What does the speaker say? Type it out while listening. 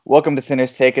Welcome to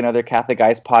Sinners Take, another Catholic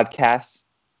Guys podcast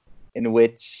in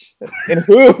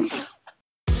who?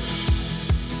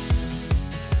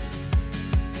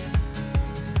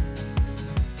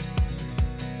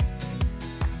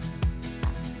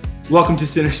 Welcome to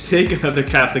Sinners Take, another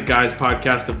Catholic Guys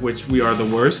podcast of which we are the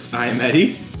worst. I am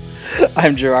Eddie.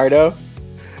 I'm Gerardo.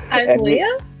 I'm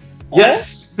Leah.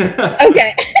 Yes.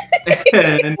 Okay.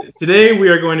 And today we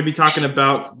are going to be talking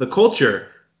about the culture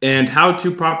and how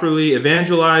to properly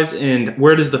evangelize and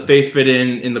where does the faith fit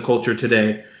in the culture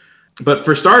today. But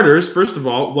for starters, first of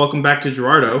all, welcome back to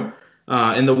Gerardo.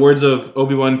 In the words of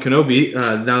Obi-Wan Kenobi,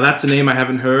 now that's a name I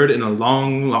haven't heard in a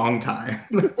long, long time.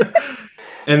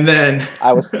 And then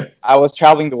I was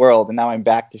traveling the world, and now I'm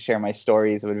back to share my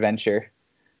stories of adventure.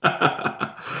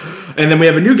 And then we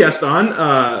have a new guest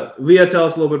on. Leah, tell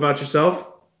us a little bit about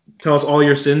yourself. Tell us all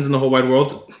your sins in the whole wide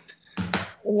world.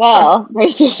 Well,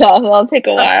 brace yourself. It'll take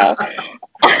a while.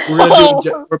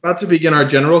 We're about to begin our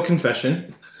general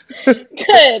confession. Good. This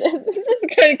is the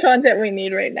kind of content we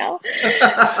need right now.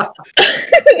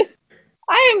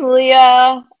 I am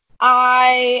Leah.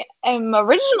 I am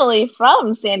originally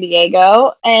from San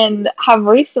Diego and have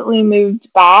recently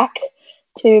moved back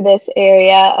to this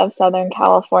area of Southern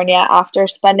California after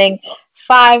spending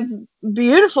 5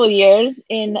 beautiful years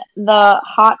in the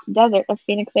hot desert of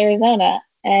Phoenix, Arizona.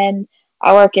 And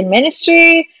I work in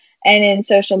ministry and in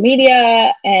social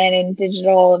media and in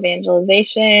digital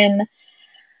evangelization.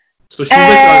 So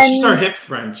she's our hip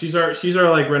friend. She's our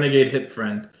like renegade hip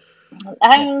friend.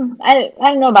 I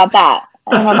don't know about that.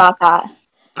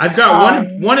 I've got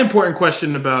one important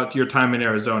question about your time in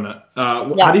Arizona.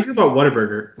 How do you feel about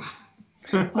Whataburger?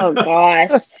 Oh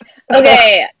gosh.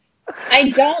 Okay. I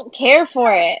don't care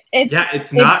for it.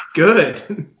 It's not good.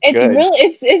 It's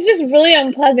good. It's just really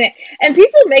unpleasant. And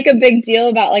people make a big deal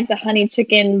about like the honey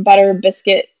chicken butter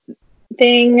biscuit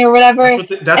thing or whatever.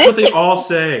 That's what they all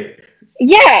say.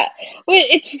 Yeah. Well,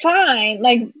 it's fine.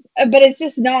 But it's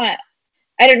just not.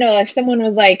 I don't know. If someone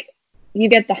was like, you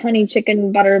get the honey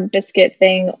chicken butter biscuit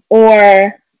thing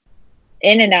or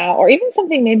In-N-Out, or even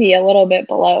something maybe a little bit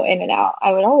below In-N-Out,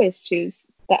 I would always choose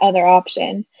the other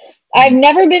option. I've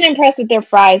never been impressed with their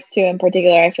fries too in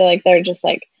particular. I feel like they're just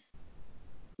like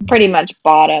pretty much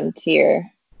bottom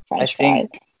tier French fries.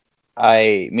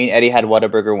 Me and Eddie had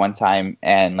Whataburger one time,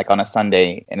 and like on a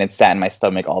Sunday, and it sat in my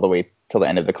stomach all the way till the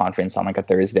end of the conference on like a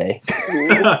Thursday.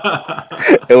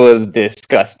 It was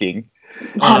disgusting.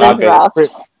 That is rough.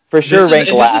 For sure, rank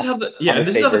last.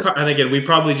 And again, we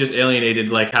probably just alienated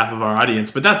like half of our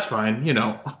audience, but that's fine. You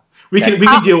know, we can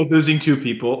deal with losing 2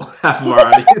 people, half of our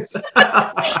audience.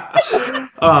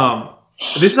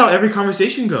 This is how every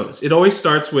conversation goes. It always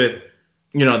starts with,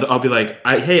 I'll be like,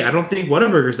 I don't think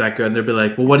Whataburger's that good, and they'll be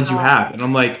like, well, what did you have? And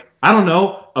I'm like, I don't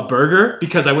know, a burger,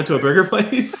 because I went to a burger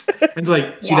place. And they're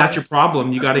like, see, that's your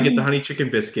problem. You got to get the honey chicken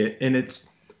biscuit, and it's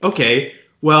okay.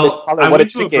 Well, I went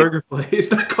to a burger place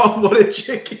that called What a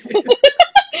Chicken.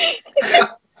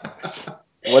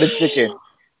 What a chicken.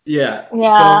 Yeah.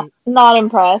 Yeah, so, not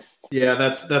impressed. Yeah,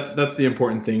 that's the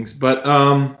important things. But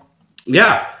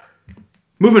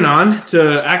moving on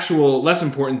to actual less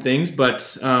important things,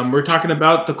 but we're talking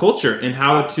about the culture and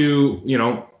how to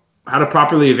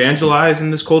properly evangelize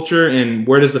in this culture and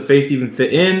where does the faith even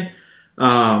fit in.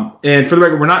 And for the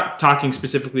record, we're not talking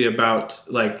specifically about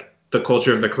like the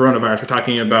culture of the coronavirus. We're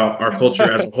talking about our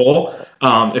culture as a whole.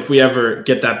 If we ever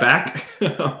get that back.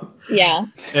 Yeah.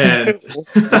 And will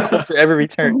culture ever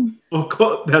return?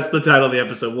 That's the title of the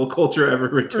episode. Will culture ever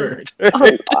return?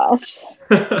 Oh gosh.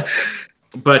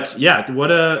 But yeah,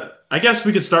 I guess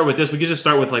we could start with this. We could just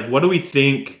start with like, what do we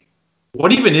think?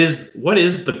 What is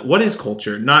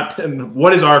culture? Not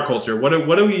what is our culture? What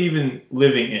are we even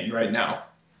living in right now?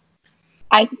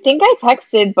 I think I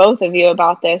texted both of you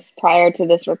about this prior to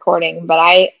this recording, but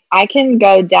I can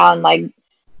go down like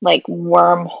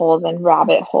wormholes and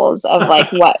rabbit holes of like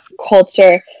what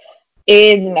culture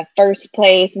is in the first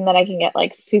place, and then I can get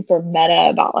like super meta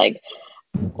about like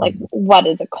what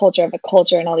is a culture of a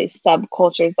culture and all these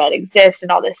subcultures that exist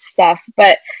and all this stuff.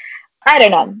 But I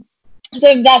don't know. So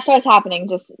if that starts happening,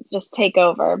 just take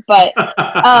over. But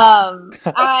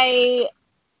I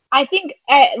think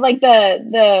like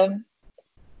the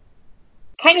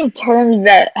kind of terms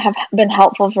that have been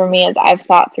helpful for me as I've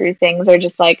thought through things are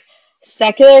just like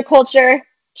secular culture,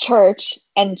 church,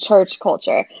 and church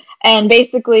culture. And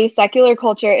basically, secular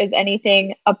culture is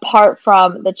anything apart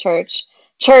from the church.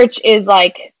 Church is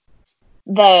like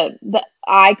the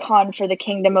icon for the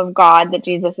kingdom of God that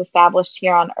Jesus established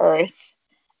here on earth.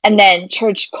 And then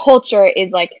church culture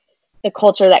is like the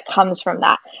culture that comes from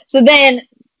that. So then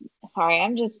sorry,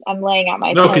 I'm laying out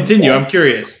my No, points continue. here. I'm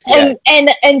curious. And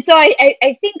so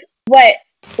I think what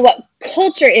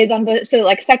culture is on both, so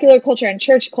like secular culture and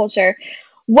church culture,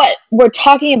 what we're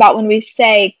talking about when we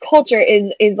say culture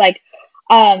is like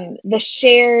the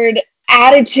shared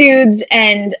attitudes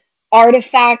and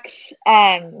artifacts,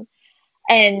 and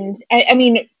I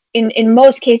mean, in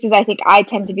most cases, I think I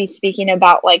tend to be speaking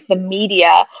about like the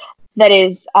media that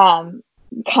is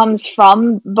comes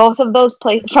from both of those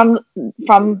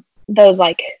from those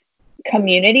like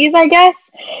communities, I guess.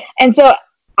 And so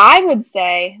I would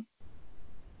say,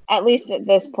 at least at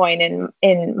this point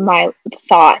in my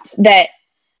thoughts,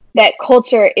 that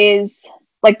culture is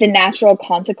like the natural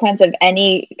consequence of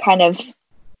any kind of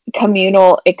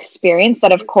communal experience,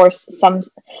 that of course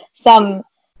some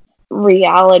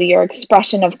reality or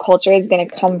expression of culture is going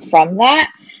to come from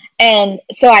that. And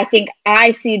so I think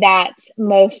I see that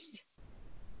most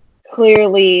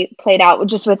clearly played out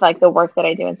just with like the work that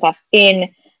I do and stuff, in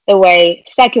the way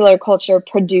secular culture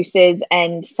produces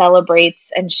and celebrates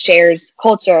and shares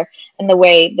culture, and the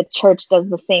way the church does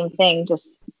the same thing, just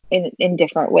in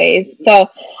different ways. So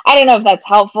I don't know if that's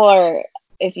helpful, or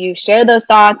if you share those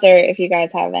thoughts, or if you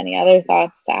guys have any other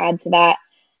thoughts to add to that,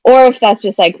 or if that's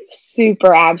just like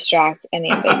super abstract and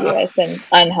ambiguous and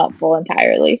unhelpful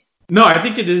entirely. No, I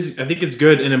think it is. I think it's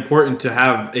good and important to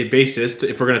have a basis.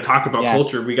 If we're going to talk about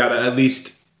culture, we got to at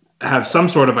least have some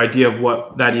sort of idea of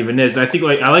what that even is. And I think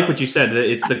I like what you said, that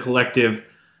it's the collective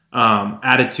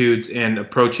attitudes and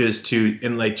approaches to,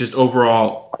 and like just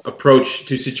overall approach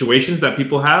to situations that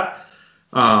people have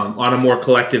on a more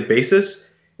collective basis.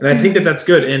 And I think that that's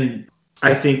good. And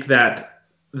I think that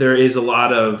there is a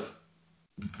lot of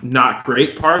not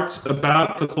great parts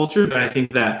about the culture that I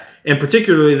think that, and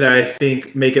particularly that I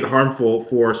think make it harmful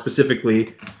for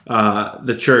specifically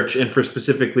the church, and for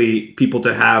specifically people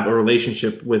to have a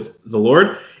relationship with the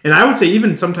Lord. And I would say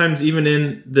even sometimes even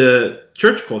in the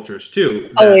church cultures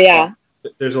too.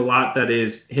 There's a lot that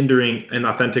is hindering an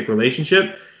authentic relationship.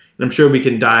 And I'm sure we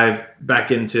can dive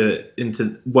back into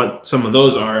what some of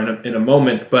those are in a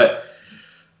moment. But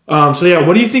so yeah,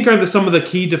 what do you think are some of the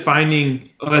key defining?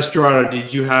 Gerardo,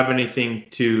 did you have anything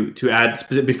to add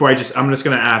before I'm just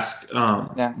going to ask?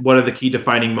 What are the key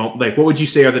defining what would you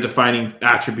say are the defining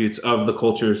attributes of the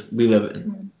cultures we live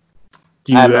in?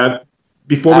 Do you have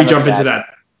before we jump into that?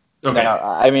 Okay. No,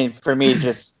 I mean, for me,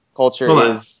 just culture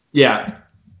is. Yeah.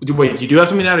 Wait, do you have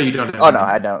something to add, or you don't have? Oh, no,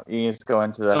 I don't. You just go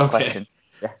into the question.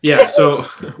 Yeah. So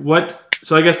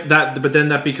So I guess that, but then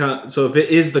that becomes, so if it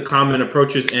is the common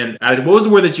approaches and what was the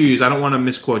word that you used? I don't want to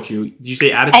misquote you. Did you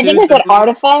say attitudes? I think I said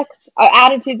artifacts,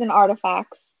 attitudes and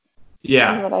artifacts.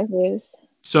 Yeah. That's what I used.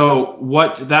 So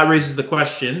that raises the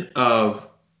question of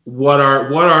what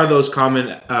are those common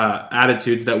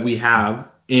attitudes that we have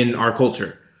in our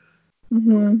culture?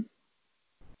 Mm-hmm.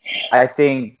 I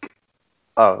think.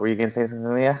 Oh, were you gonna say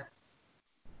something, Leah?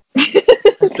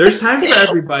 There's time for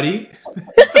everybody.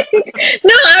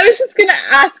 No, I was just gonna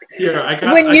ask. Here, I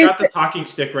got the talking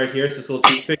stick right here. It's this little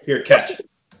toothpick. Here, catch.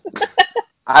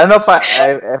 I don't know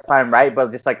if I'm right,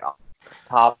 but just like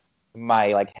top of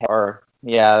my like head, or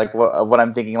like what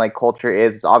I'm thinking like culture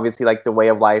is, it's obviously like the way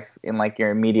of life in like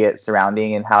your immediate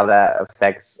surrounding and how that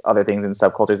affects other things in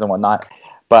subcultures and whatnot.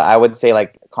 But I would say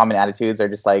like common attitudes are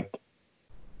just like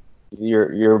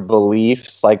your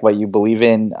beliefs, like what you believe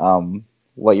in,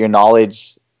 what your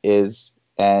knowledge is,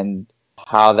 and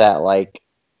how that like,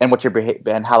 and what your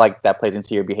and how like that plays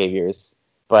into your behaviors.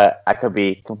 But I could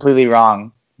be completely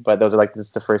wrong. But those are like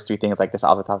just the first three things, like just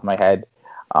off the top of my head,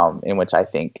 in which I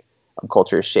think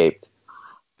culture is shaped.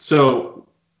 So,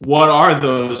 what are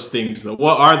those things, though?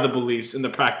 What are the beliefs and the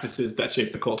practices that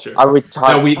shape the culture? Are we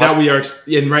that we are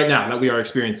in right now, that we are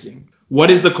experiencing? What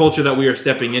is the culture that we are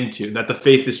stepping into, that the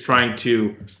faith is trying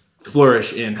to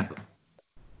flourish in?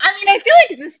 I mean, I feel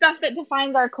like the stuff that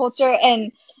defines our culture,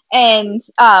 and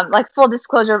like full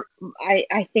disclosure,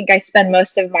 I think I spend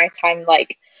most of my time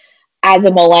like as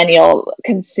a millennial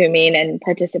consuming and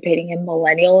participating in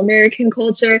millennial American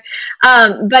culture.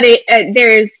 But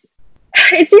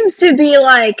it seems to be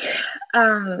like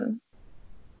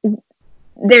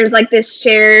there's like this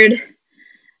shared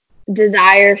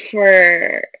desire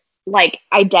for like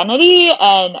identity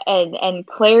and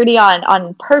clarity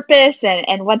on purpose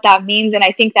and what that means. And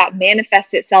I think that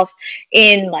manifests itself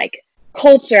in like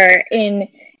culture, in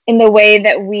the way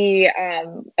that we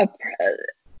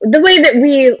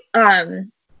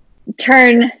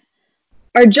turn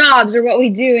our jobs or what we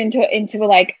do into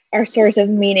like our source of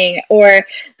meaning, or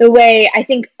the way I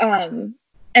think and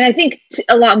I think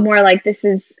a lot more like this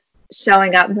is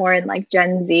showing up more in like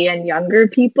Gen Z and younger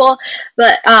people,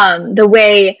 but the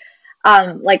way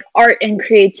like art and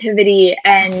creativity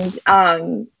and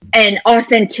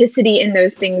authenticity in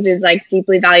those things is like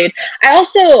deeply valued.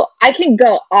 I can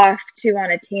go off too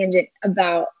on a tangent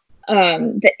about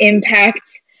the impact.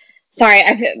 Sorry,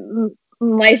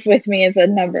 life with me is a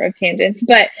number of tangents,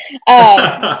 but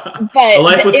A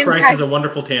life with Christ is a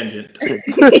wonderful tangent.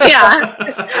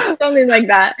 Yeah, something like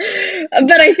that.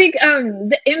 But I think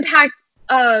the impact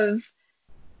of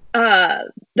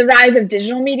the rise of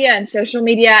digital media and social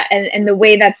media and the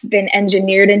way that's been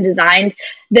engineered and designed,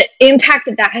 the impact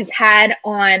that has had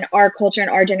on our culture and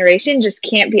our generation just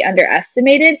can't be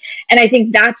underestimated. And I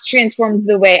think that's transformed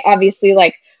the way, obviously,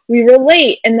 like we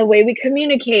relate and the way we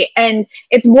communicate. And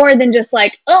it's more than just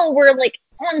like, oh, we're like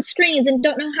on screens and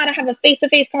don't know how to have a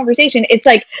face-to-face conversation. It's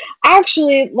like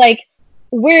actually like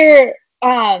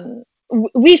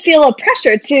we feel a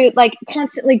pressure to like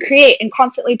constantly create and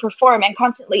constantly perform and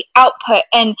constantly output,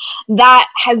 and that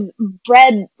has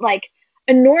bred like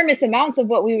enormous amounts of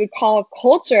what we would call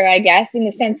culture, I guess, in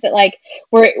the sense that like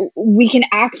we can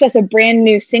access a brand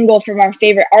new single from our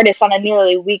favorite artist on a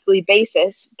nearly weekly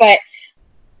basis. But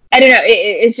I don't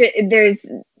know, there's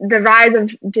the rise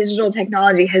of digital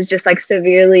technology has just like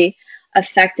severely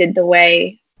affected the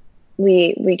way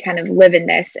we kind of live in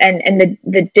this, and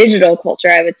the digital culture,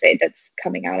 I would say, that's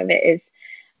coming out of it is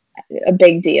a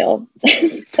big deal.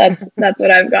 that's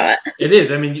what I've got. It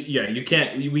is. I mean, yeah,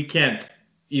 we can't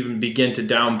even begin to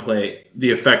downplay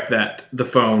the effect that the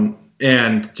phone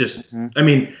and just, I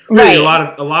mean, really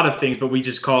right. a lot of things, but we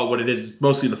just call it what it is. It's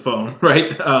mostly the phone,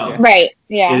 right? Right.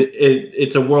 Yeah.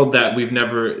 It's a world that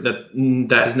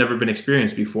that has never been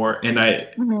experienced before, and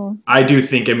I do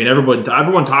think, I mean,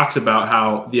 everyone talks about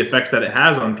how the effects that it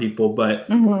has on people, but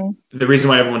the reason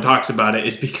why everyone talks about it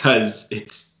is because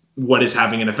it's what is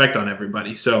having an effect on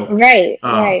everybody. So right.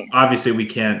 Obviously we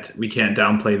can't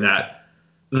downplay that.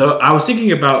 Though I was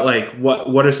thinking about like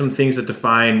what are some things that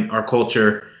define our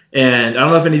culture. And I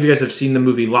don't know if any of you guys have seen the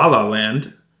movie La La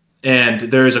Land, and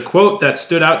there is a quote that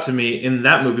stood out to me in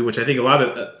that movie, which I think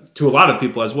to a lot of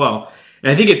people as well. And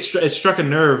I think it struck a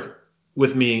nerve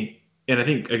with me, and I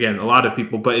think again a lot of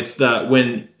people. But it's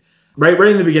when right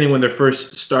in the beginning when they're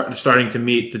first starting to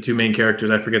meet the two main characters.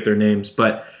 I forget their names,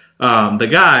 but the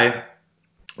guy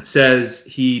says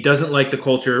he doesn't like the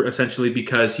culture essentially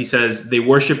because he says they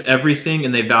worship everything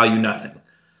and they value nothing.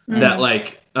 That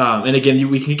like. And again,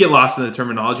 we can get lost in the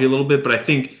terminology a little bit, but I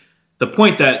think the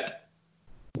point that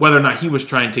whether or not he was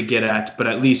trying to get at, but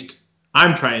at least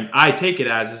I take it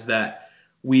as, is that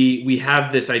we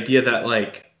have this idea that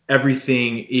like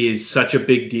everything is such a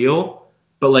big deal,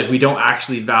 but like we don't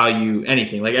actually value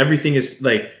anything. Like everything is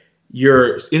like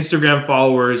your Instagram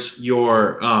followers,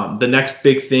 your the next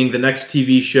big thing, the next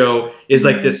TV show is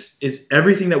like this is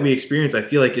everything that we experience. I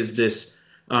feel like is this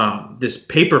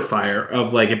paper fire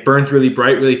of like it burns really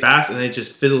bright really fast and then it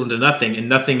just fizzles into nothing, and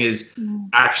nothing is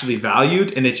actually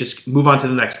valued, and it just move on to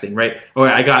the next thing, right?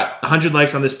 Okay, I got 100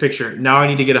 likes on this picture, now I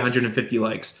need to get 150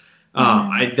 likes,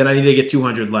 then I need to get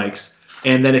 200 likes,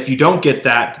 and then if you don't get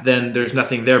that, then there's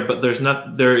nothing there. But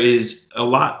there is a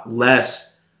lot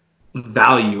less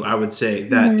value, I would say,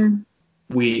 that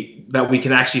we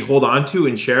can actually hold on to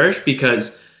and cherish,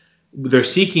 because they're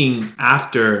seeking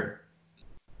after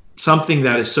something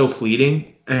that is so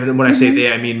fleeting. And when I say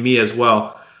they, I mean me as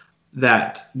well,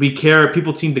 that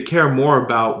people seem to care more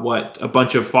about what a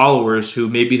bunch of followers who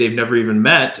maybe they've never even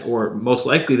met, or most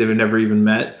likely they've never even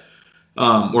met,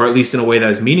 or at least in a way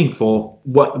that is meaningful,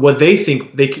 what they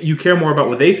think. You care more about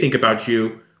what they think about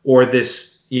you, or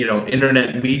this,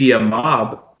 internet media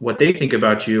mob, what they think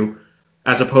about you,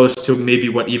 as opposed to maybe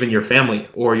what even your family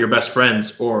or your best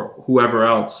friends or whoever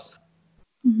else.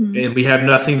 And we have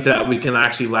nothing that we can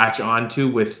actually latch onto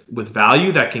with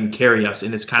value that can carry us.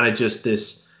 And it's kind of just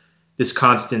this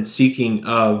constant seeking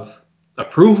of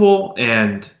approval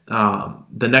and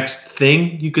the next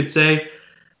thing, you could say.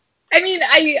 I mean,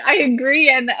 I agree.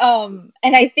 And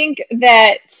I think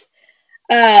that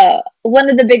one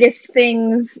of the biggest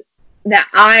things that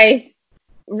I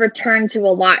return to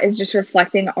a lot is just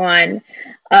reflecting on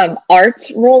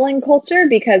art's role in culture,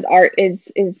 because art is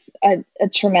a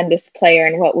tremendous player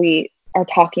in what we are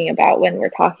talking about when we're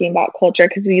talking about culture,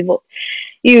 because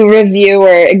you review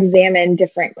or examine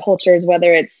different cultures,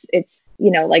 whether it's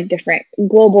like different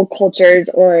global cultures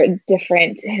or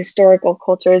different historical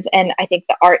cultures, and I think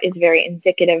the art is very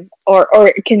indicative or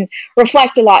it can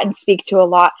reflect a lot and speak to a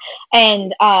lot,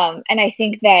 and I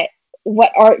think that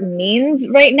what art means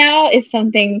right now is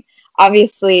something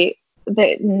obviously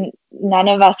that none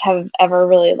of us have ever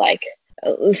really like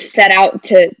set out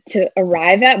to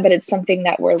arrive at, but it's something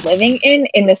that we're living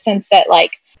in the sense that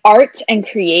like art and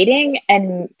creating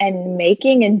and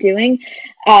making and doing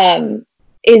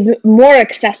is more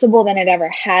accessible than it ever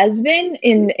has been,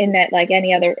 in that like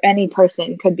any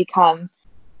person could become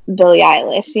Billie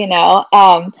Eilish, you know.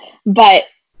 But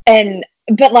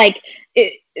like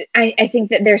I think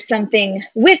that there's something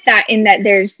with that, in that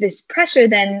there's this pressure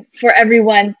then for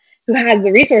everyone who has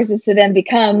the resources to then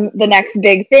become the next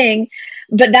big thing.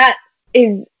 But that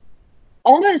is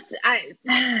almost, I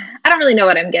don't really know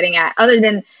what I'm getting at, other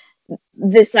than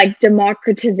this like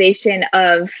democratization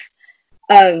of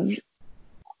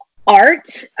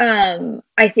art.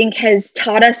 I think has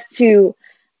taught us to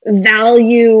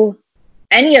value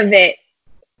any of it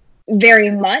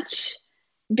very much,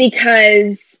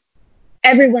 because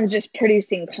everyone's just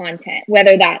producing content,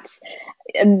 whether that's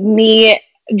me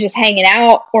just hanging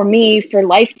out, or me for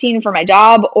Life Teen for my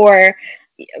job, or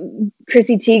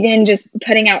Chrissy Teigen just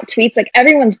putting out tweets. Like,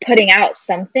 everyone's putting out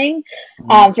something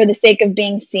for the sake of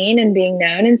being seen and being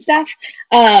known and stuff,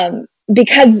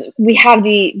 because we have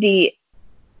the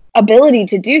ability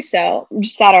to do so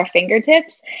just at our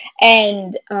fingertips.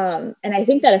 And I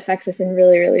think that affects us in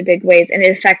really, really big ways, and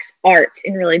it affects art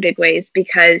in really big ways,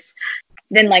 because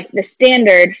then like the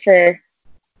standard for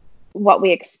what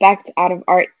we expect out of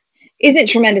art isn't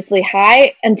tremendously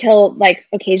high until like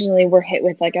occasionally we're hit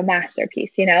with like a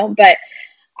masterpiece, you know. But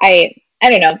I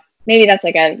don't know, maybe that's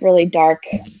like a really dark,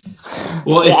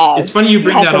 well, it's funny you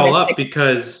bring that all up,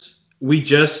 because we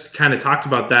just kind of talked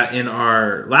about that in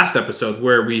our last episode,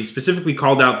 where we specifically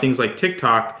called out things like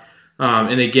TikTok.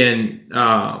 And again,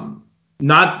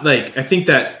 not like, I think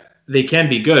that they can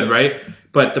be good, right?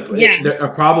 But a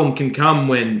problem can come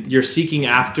when you're seeking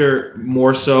after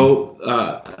more so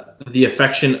the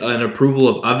affection and approval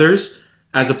of others,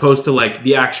 as opposed to like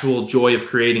the actual joy of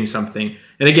creating something.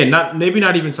 And again, maybe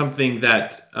not even something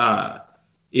that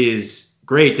is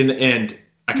great. And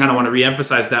I kind of want to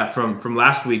reemphasize that from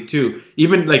last week too.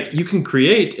 Even like, you can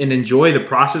create and enjoy the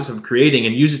process of creating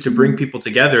and use it to bring people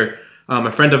together.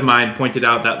 A friend of mine pointed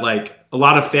out that like a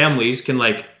lot of families can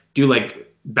like do like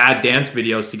bad dance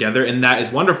videos together, and that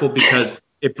is wonderful because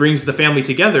it brings the family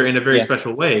together in a very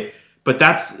special way. But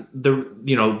that's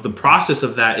the process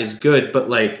of that is good. But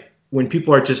like, when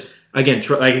people are just, again,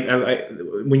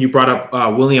 when you brought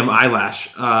up William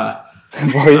Eyelash,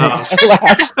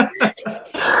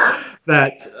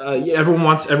 that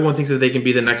everyone thinks that they can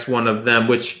be the next one of them,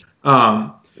 which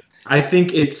I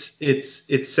think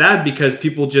it's sad, because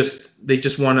people they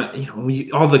just want to,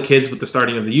 all the kids with the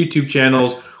starting of the YouTube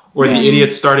channels, or the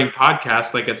idiots starting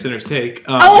podcasts like at Sinners Take,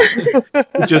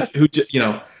 who just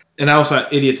and I also,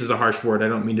 idiots is a harsh word. I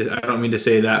don't mean to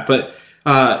say that, but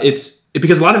it's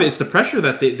because a lot of it's the pressure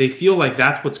that they feel like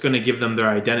that's what's going to give them their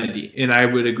identity. And I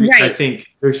would agree. Right. I think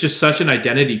there's just such an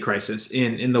identity crisis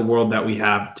in the world that we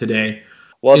have today.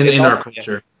 Well, in our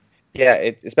culture. Yeah,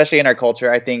 especially in our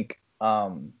culture, I think,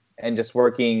 and just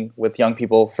working with young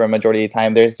people for a majority of the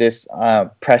time, there's this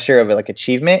pressure of like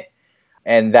achievement,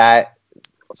 and that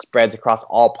spreads across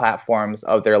all platforms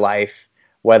of their life,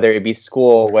 whether it be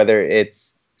school, whether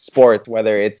it's sports,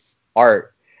 whether it's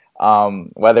art,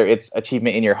 whether it's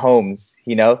achievement in your homes.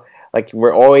 Like,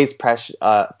 we're always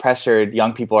pressured.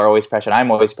 Young people are always pressured. I'm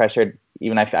always pressured.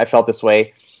 Even I felt this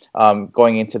way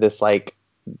going into this like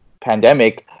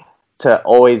pandemic, to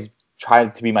always try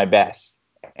to be my best.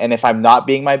 And if I'm not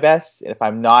being my best, if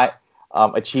I'm not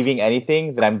achieving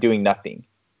anything, then I'm doing nothing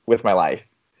with my life.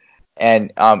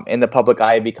 And in the public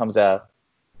eye, it becomes a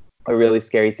really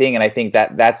scary thing. And I think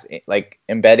that's like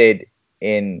embedded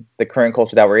in the current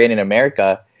culture that we're in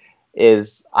America.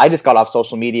 Is I just got off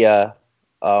social media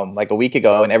like a week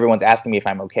ago, and everyone's asking me if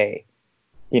I'm okay.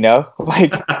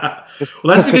 Like, well,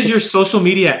 that's because you're social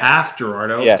media after,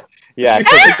 Ardo. Yeah,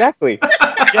 exactly.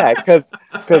 Yeah, because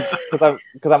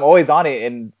I'm always on it,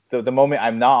 and the moment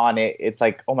I'm not on it, it's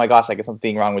like, oh my gosh, like, is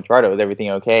something wrong with Gerardo? Is everything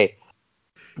okay?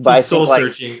 But I soul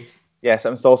searching. Yes,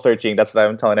 I'm soul searching. That's what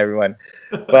I'm telling everyone.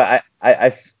 But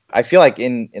I feel like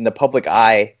in the public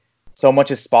eye, so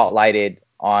much is spotlighted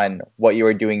on what you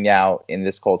are doing now in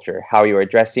this culture, how you are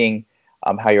dressing,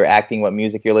 how you're acting, what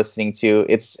music you're listening to.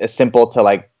 It's as simple to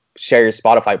like share your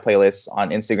Spotify playlists on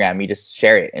Instagram. You just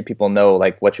share it, and people know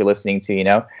like what you're listening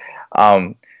to,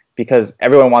 because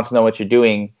everyone wants to know what you're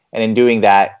doing. And in doing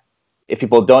that, if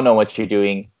people don't know what you're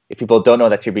doing, if people don't know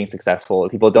that you're being successful,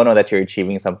 if people don't know that you're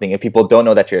achieving something, if people don't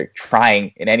know that you're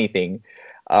trying in anything,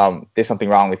 there's something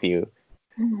wrong with you.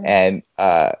 Mm-hmm. And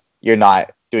you're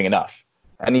not doing enough.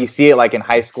 And you see it like in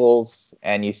high schools,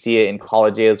 and you see it in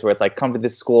colleges, where it's like, come to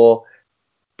this school,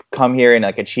 come here and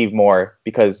like achieve more,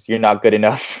 because you're not good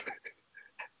enough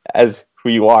as who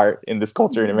you are in this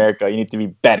culture in America. You need to be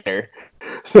better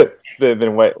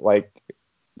than what like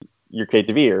you're created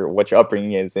to be or what your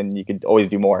upbringing is, and you could always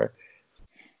do more.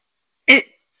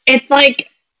 It's like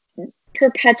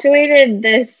perpetuated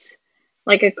this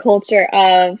like a culture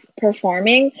of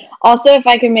performing. Also, if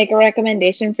I can make a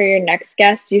recommendation for your next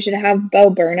guest, you should have Bo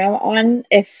Burnham on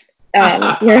if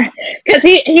you're, because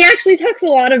he actually talks a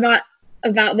lot about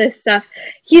this stuff.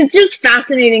 He's just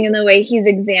fascinating in the way he's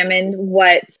examined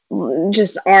what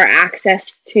just our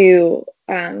access to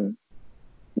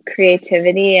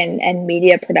creativity and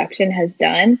media production has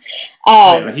done.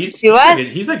 He's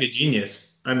like a genius.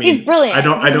 I mean, he's brilliant.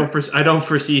 I don't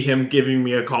foresee him giving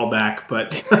me a call back,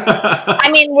 but I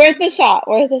mean, worth a shot.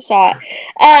 But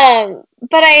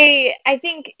I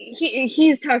think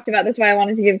he's talked about this. Why I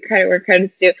wanted to give credit where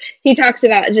credit's due. He talks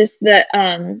about just the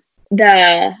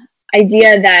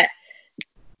idea that,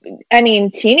 I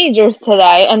mean, teenagers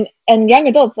today and young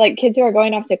adults, like kids who are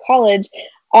going off to college,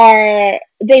 they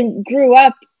grew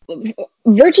up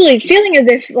virtually feeling as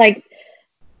if like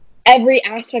every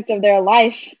aspect of their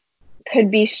life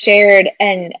could be shared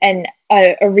and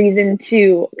a reason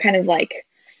to kind of like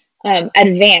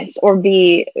advance or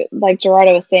be, like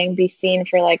Gerardo was saying, be seen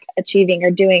for like achieving or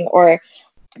doing or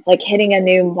like hitting a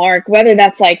new mark, whether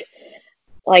that's like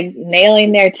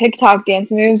nailing their TikTok dance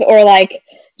moves or like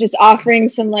just offering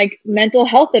some like mental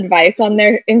health advice on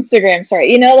their Instagram story.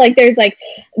 You know, like there's like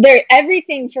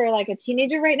everything for like a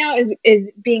teenager right now is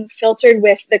being filtered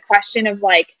with the question of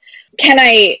like,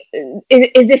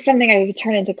 is this something I could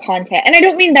turn into content? And I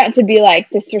don't mean that to be like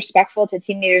disrespectful to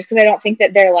teenagers, because I don't think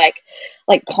that they're like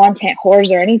content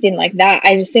whores or anything like that.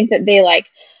 I just think that they like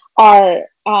are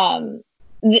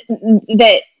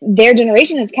that their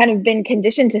generation has kind of been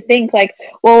conditioned to think like,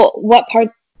 well, what part,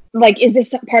 like, is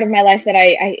this part of my life that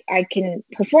I can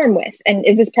perform with, and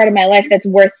is this part of my life that's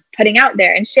worth putting out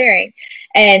there and sharing,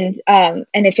 and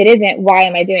if it isn't, why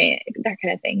am I doing it? That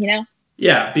kind of thing, you know?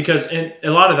 Yeah, because and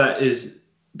a lot of that is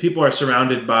people are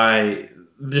surrounded by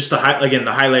just the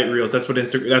highlight reels. That's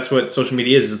what social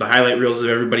media is the highlight reels of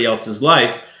everybody else's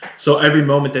life. So every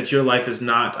moment that your life is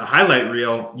not a highlight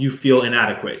reel, you feel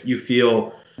inadequate. You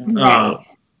feel, right.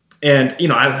 And you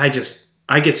know, I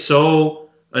get so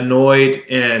annoyed,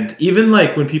 and even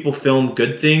like when people film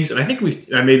good things, and I think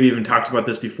I maybe even talked about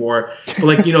this before, but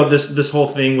like, you know, this whole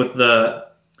thing with the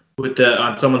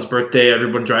on someone's birthday,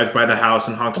 everyone drives by the house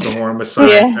and honks the horn with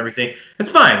signs and everything. It's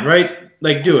fine, right?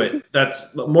 Like, do it.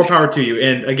 That's more power to you.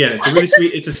 And again,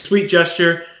 it's a sweet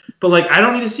gesture, but like, I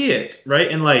don't need to see it,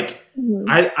 right? And like,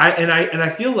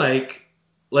 I feel like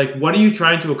what are you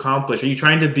trying to accomplish? Are you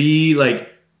trying to be like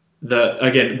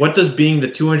what does being the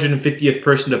 250th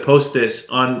person to post this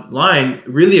online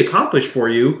really accomplish for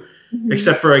you? Mm-hmm.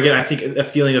 Except for, again, I think a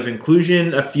feeling of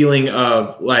inclusion, a feeling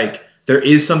of like, there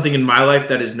is something in my life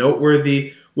that is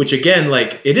noteworthy, which again,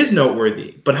 like, it is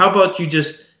noteworthy. But how about you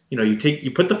just, you know,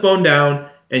 you put the phone down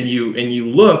and you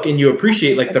look and you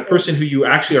appreciate like the person who you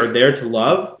actually are there to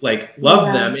love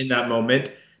them in that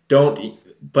moment.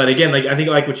 But again, like, I think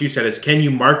like what you said is, can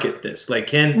you market this?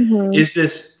 Like, is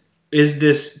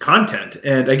this content?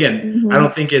 And again, I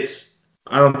don't think it's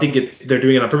they're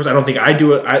doing it on purpose. I don't think I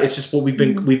do it. It's just what we've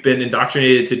been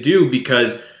indoctrinated to do,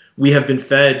 because we have been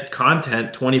fed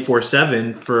content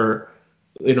 24/7 for,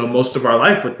 you know, most of our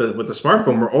life with the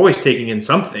smartphone. We're always taking in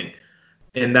something,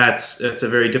 and that's a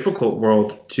very difficult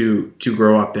world to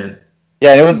grow up in.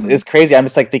 Yeah, it's crazy. I'm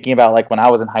just like thinking about like when I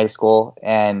was in high school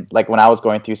and like when I was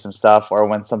going through some stuff or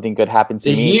when something good happened to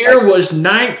me. The year was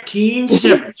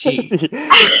 1917.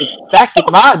 Back in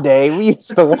my day, we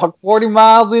used to walk 40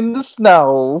 miles in the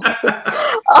snow.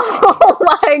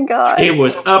 Oh my god! It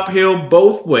was uphill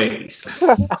both ways.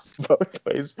 Both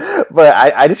ways. But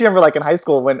I just remember like in high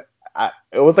school when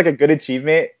it was like a good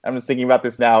achievement. I'm just thinking about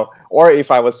this now. Or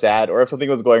if I was sad or if something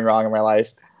was going wrong in my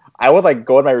life, I would like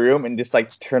go in my room and just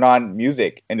like turn on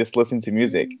music and just listen to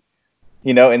music,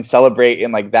 you know, and celebrate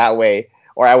in like that way.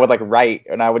 Or I would like write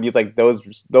and I would use like those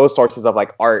sources of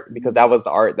like art, because that was the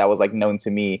art that was like known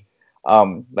to me.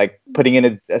 Like putting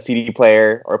in a CD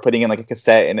player or putting in like a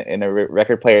cassette in a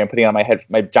record player and putting on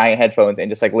my giant headphones and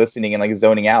just like listening and like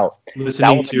zoning out.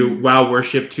 Listening to Wow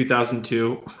Worship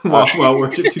 2002, Wow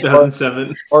Worship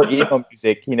 2007, or emo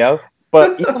music, you know.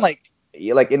 But even like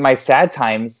in my sad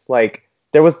times, like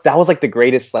that was like the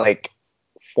greatest like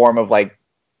form of like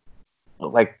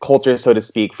culture, so to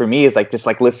speak, for me, is like just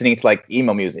like listening to like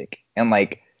emo music and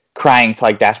like crying to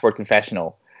like Dashboard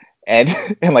Confessional and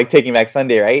like Taking Back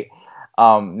Sunday, right?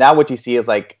 Now what you see is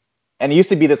like, and it used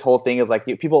to be this whole thing is like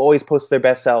people always post their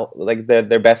best self, like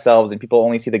their best selves, and people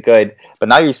only see the good. But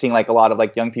now you're seeing like a lot of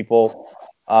like young people,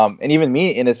 and even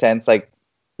me in a sense, like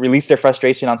release their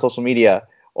frustration on social media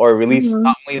or release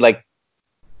not only like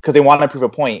because they want to prove a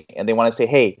point and they want to say,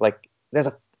 hey, like there's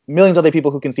millions of other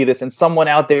people who can see this, and someone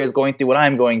out there is going through what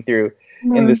I'm going through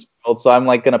in this world. So I'm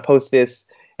like gonna post this,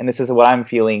 and this is what I'm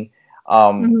feeling.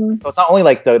 So it's not only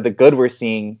like the good we're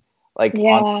seeing, like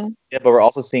but we're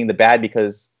also seeing the bad,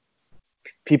 because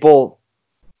people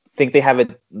think they have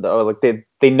it, or like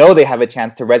they know they have a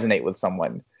chance to resonate with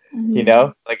someone. You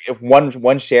know, like if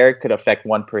one share could affect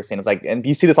one person, it's like, and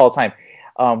you see this all the time.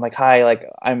 Like, hi, like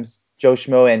I'm Joe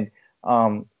Schmo, and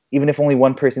even if only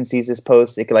one person sees this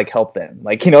post, it could like help them.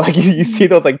 Like, you know, like you see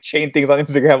those like chain things on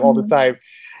Instagram all the time.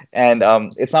 And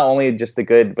it's not only just the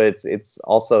good, but it's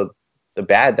also the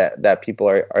bad that people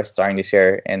are starting to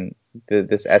share, and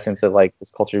this essence of like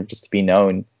this culture just to be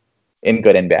known in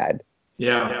good and bad.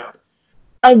 Yeah.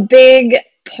 A big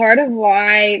part of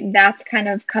why that's kind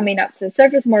of coming up to the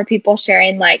surface, more people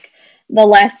sharing like the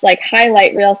less like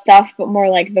highlight real stuff, but more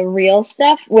like the real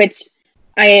stuff, which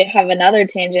I have another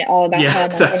tangent all about. Yeah, how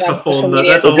that's a whole nother.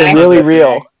 That's really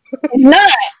real. It's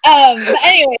not. But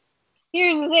anyway,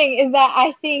 here's the thing: is that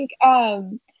I think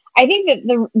that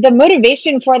the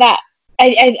motivation for that.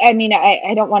 I mean,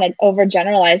 I don't want to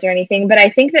overgeneralize or anything, but I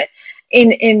think that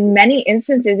in many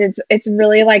instances, it's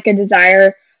really like a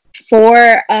desire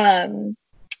for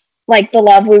like the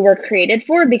love we were created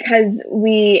for, because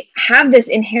we have this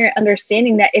inherent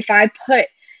understanding that if I put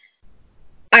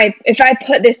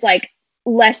this like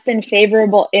less than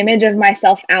favorable image of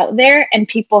myself out there and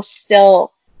people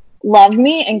still love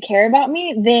me and care about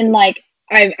me, then like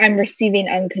I'm receiving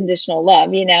unconditional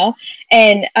love, you know?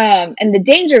 And the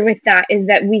danger with that is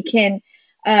that we can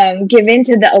give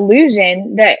into the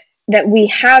illusion that we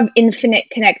have infinite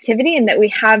connectivity and that we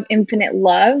have infinite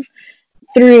love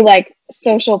through like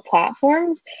social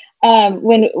platforms,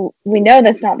 when we know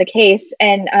that's not the case.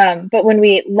 And but when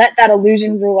we let that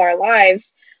illusion rule our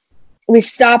lives, we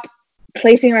stop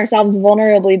placing ourselves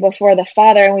vulnerably before the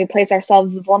Father, and we place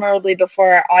ourselves vulnerably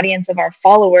before our audience of our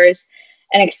followers,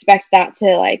 and expect that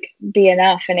to like be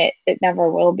enough, and it never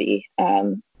will be.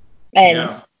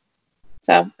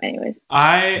 So anyways,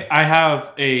 I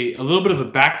have a little bit of a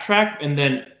backtrack, and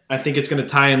then I think it's going to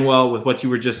tie in well with what you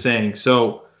were just saying.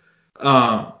 So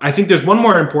I think there's one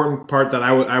more important part that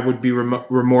I would be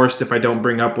remorsed if I don't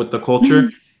bring up with the culture.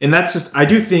 And that's just, I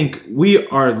do think we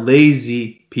are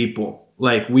lazy people.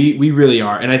 Like we really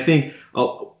are. And I think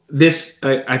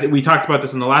I think we talked about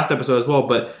this in the last episode as well,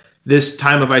 but this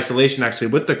time of isolation actually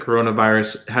with the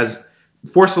coronavirus has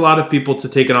forced a lot of people to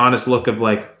take an honest look of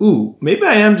like, ooh, maybe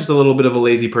I am just a little bit of a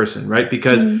lazy person, right?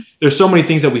 Because there's so many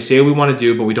things that we say we want to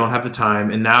do, but we don't have the time.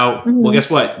 And now, well,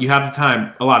 guess what? You have the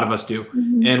time. A lot of us do.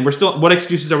 And we're still, what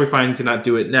excuses are we finding to not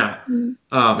do it now?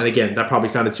 And again, that probably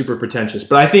sounded super pretentious,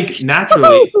 but I think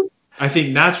naturally,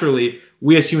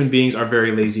 we as human beings are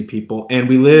very lazy people. And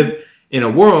we live in a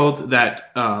world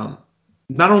that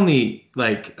not only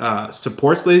like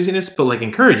supports laziness, but like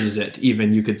encourages it,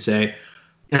 even, you could say.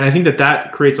 And I think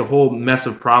that creates a whole mess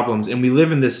of problems. And we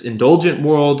live in this indulgent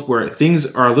world where things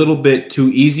are a little bit too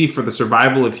easy for the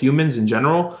survival of humans in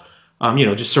general.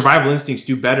 Just survival instincts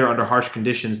do better under harsh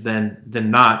conditions than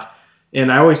not.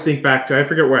 And I always think back to, I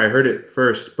forget where I heard it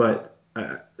first, but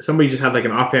somebody just had like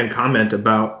an offhand comment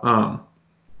about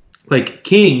like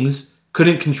kings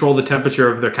couldn't control the temperature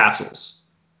of their castles,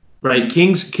 right?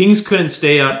 Kings couldn't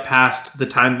stay up past the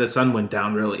time the sun went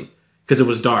down, really, because it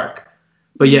was dark.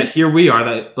 But yet here we are,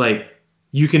 that like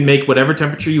you can make whatever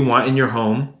temperature you want in your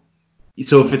home.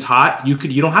 So if it's hot, you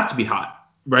don't have to be hot,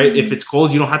 right? If it's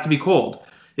cold, you don't have to be cold.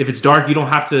 If it's dark, you don't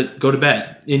have to go to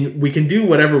bed. And we can do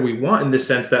whatever we want in this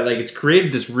sense that like it's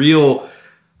created this real,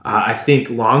 I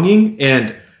think, longing.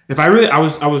 And if I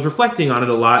was reflecting on it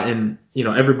a lot, and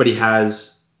everybody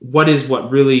has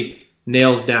what really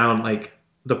nails down like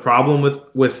the problem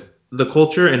with the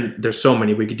culture, and there's so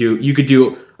many you could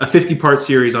do a 50-part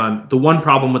series on the one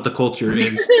problem with the culture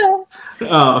is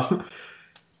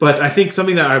but I think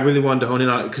something that I really wanted to hone in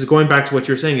on, because going back to what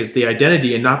you're saying, is the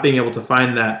identity and not being able to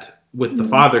find that with the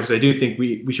Father, because I do think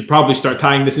we should probably start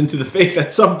tying this into the faith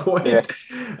at some point.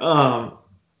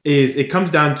 Is it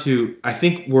comes down to, I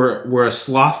think we're a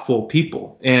slothful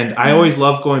people. And I always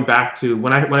love going back to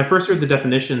when I first heard the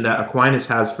definition that Aquinas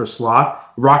has for sloth,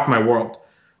 rocked my world,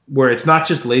 where it's not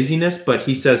just laziness, but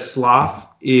he says sloth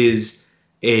is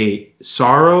a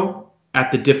sorrow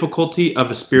at the difficulty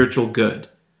of a spiritual good.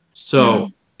 So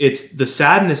it's the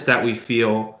sadness that we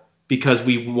feel because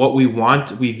what we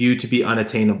want, we view to be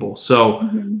unattainable. So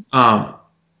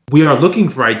we are looking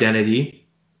for identity.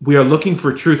 We are looking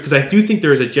for truth, because I do think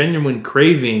there is a genuine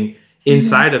craving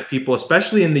inside of people,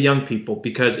 especially in the young people,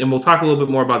 and we'll talk a little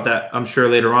bit more about that, I'm sure,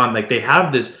 later on. Like they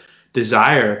have this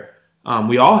desire.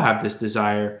 We all have this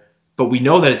desire but we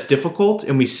know that it's difficult,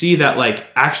 and we see that like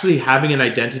actually having an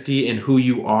identity in who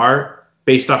you are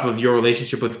based off of your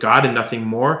relationship with God and nothing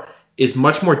more is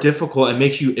much more difficult and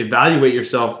makes you evaluate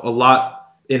yourself a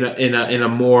lot in a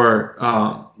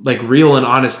more like real and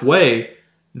honest way,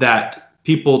 that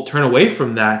people turn away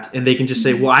from that and they can just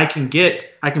say, well, I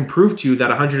can prove to you that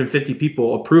 150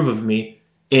 people approve of me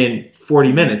in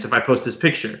 40 minutes if I post this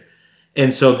picture.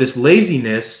 And so this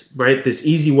laziness, right, this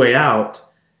easy way out,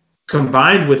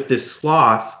 combined with this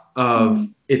sloth of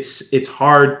it's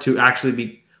hard to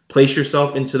actually place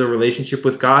yourself into the relationship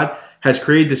with God, has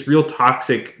created this real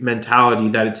toxic mentality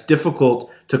that it's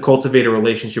difficult to cultivate a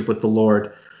relationship with the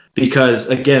Lord, because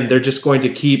again, they're just going to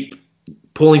keep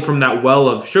pulling from that well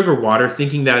of sugar water,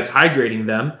 thinking that it's hydrating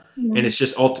them, and it's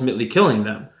just ultimately killing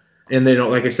them. And they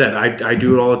don't, like I said, I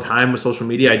do it all the time with social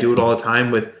media. I do it all the time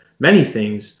with many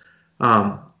things.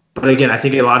 But again, I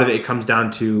think a lot of it comes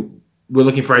down to we're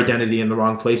looking for identity in the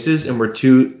wrong places, and we're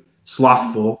too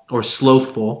slothful or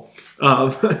slothful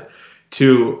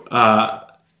to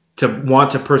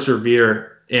want to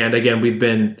persevere. And again, we've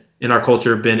been in our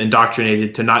culture been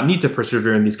indoctrinated to not need to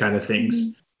persevere in these kind of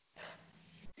things.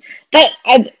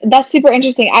 That's super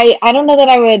interesting. I don't know that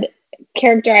I would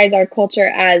characterize our culture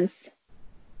as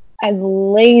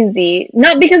lazy.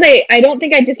 Not because I don't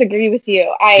think I disagree with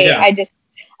you. I just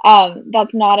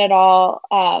that's not at all.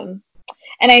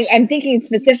 And I'm thinking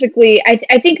specifically.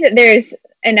 I think that there's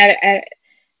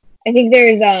I think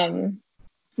there's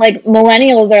like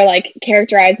millennials are like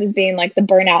characterized as being like the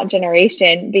burnout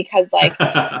generation, because like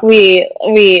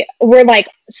we're like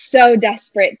so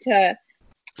desperate to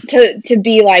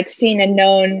be like seen and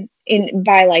known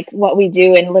by like what we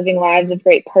do and living lives of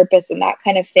great purpose and that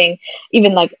kind of thing.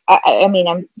 Even like I mean,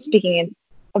 I'm speaking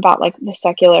about like the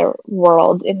secular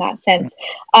world in that sense.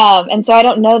 And so I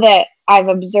don't know that I've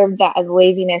observed that as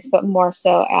laziness, but more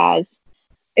so as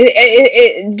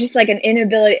it just like an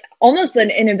inability, almost an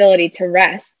inability to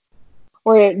rest.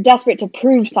 We're desperate to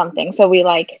prove something, so we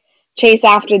like chase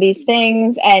after these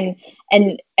things, and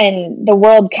the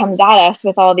world comes at us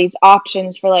with all these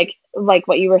options for like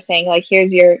what you were saying, like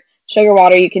here's your sugar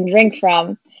water you can drink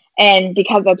from, and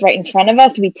because that's right in front of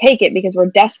us, we take it because we're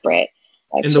desperate.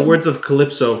 In the words of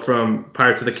Calypso from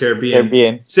Pirates of the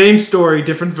Caribbean. Same story,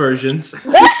 different versions.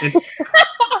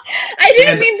 I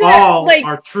didn't mean to all like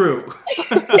are true.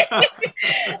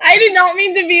 I did not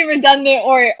mean to be redundant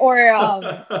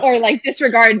or like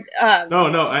disregard.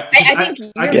 No. I think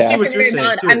you're see what you're saying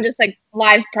valid. too. I'm just like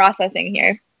live processing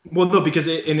here. Well, no, because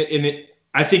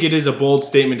I think it is a bold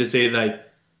statement to say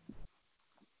that,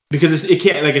 because it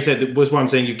can't, like I said, it was what I'm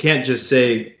saying. You can't just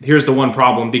say here's the one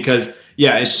problem, because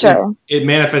it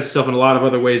manifests itself in a lot of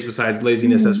other ways besides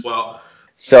laziness as well.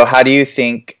 So how do you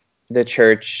think the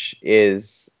church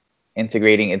is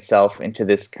integrating itself into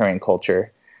this current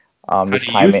culture? How do you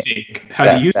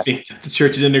think that the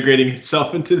church is integrating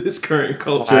itself into this current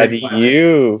culture? How do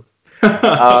you?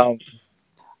 I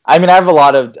mean, I have a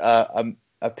lot of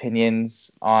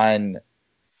opinions on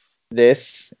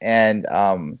this, and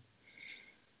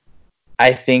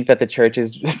I think that the church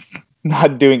is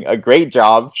not doing a great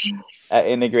job at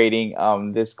integrating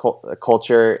this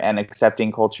culture and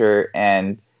accepting culture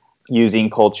and using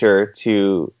culture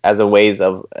as a ways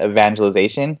of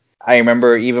evangelization. I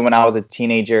remember even when I was a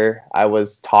teenager, I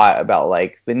was taught about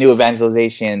like the new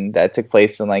evangelization that took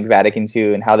place in like Vatican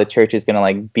II, and how the church is going to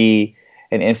like be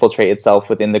and infiltrate itself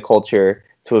within the culture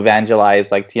to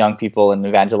evangelize like to young people and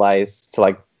evangelize to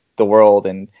like the world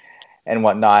and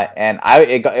whatnot. And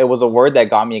it was a word that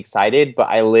got me excited, but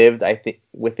I lived, I think,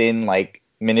 within like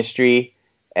ministry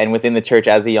and within the church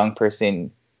as a young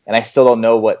person, and I still don't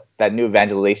know what that new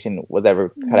evangelization was ever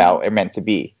cut out or meant to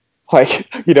be.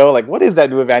 Like, like what is that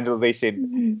new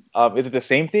evangelization? Is it the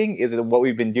same thing? Is it what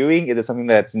we've been doing? Is it something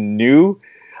that's new?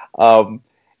 And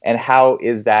how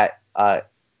is that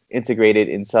integrated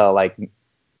into like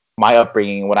my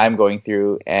upbringing, what I'm going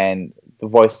through, and the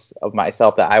voice of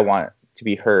myself that I want to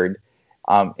be heard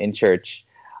in church?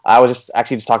 I was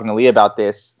just talking to Leah about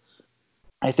this.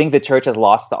 I think the church has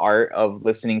lost the art of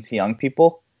listening to young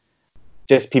people.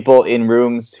 Just people in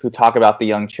rooms who talk about the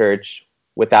young church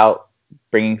without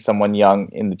bringing someone young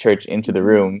in the church into the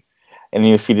room. And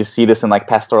if you just see this in like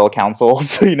pastoral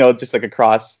councils, just like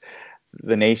across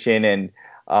the nation, and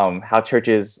how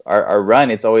churches are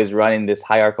run, it's always run in this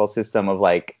hierarchical system of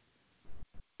like,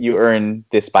 you earn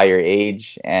this by your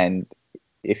age, and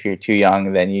if you're too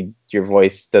young, then your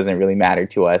voice doesn't really matter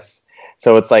to us.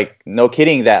 So it's like, no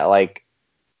kidding that like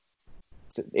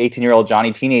 18-year-old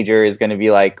Johnny teenager is going to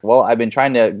be like, well, I've been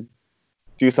trying to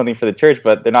do something for the church,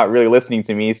 but they're not really listening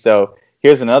to me. So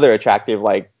here's another attractive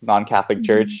like non-Catholic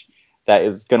church that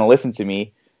is going to listen to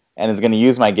me. and is going to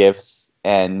use my gifts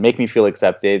and make me feel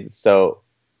accepted. So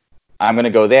I'm going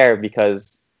to go there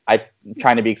because I'm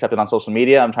trying to be accepted on social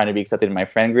media. I'm trying to be accepted in my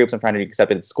friend groups. I'm trying to be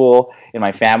accepted at school, in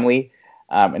my family.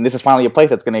 And this is finally a place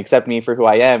that's going to accept me for who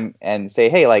I am and say,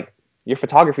 hey, like, your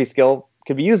photography skill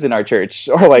could be used in our church,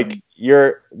 or like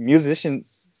your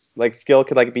musician's like skill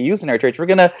could like be used in our church. We're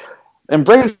going to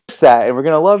embrace that, and we're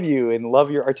going to love you and love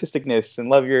your artisticness and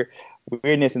love your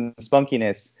weirdness and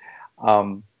spunkiness.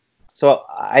 So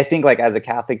I think like as a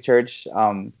Catholic church,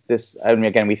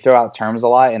 again, we throw out terms a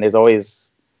lot, and there's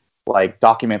always like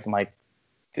documents and like,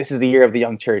 this is the year of the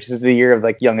young church. This is the year of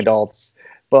like young adults.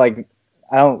 But like,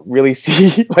 I don't really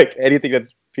see like anything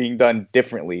that's being done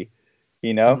differently,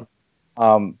 you know?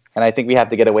 And I think we have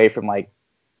to get away from like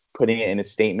putting it in a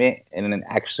statement and then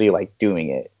actually like doing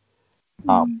it.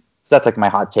 So that's like my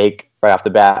hot take right off the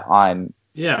bat on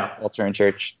culture in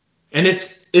church. And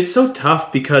it's so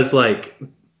tough because like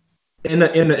in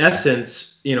the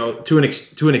essence, you know, to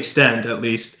an extent at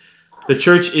least, the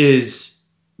church is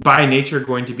by nature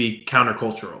going to be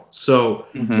countercultural. So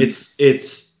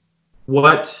it's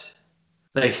what,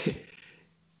 like,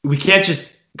 we can't just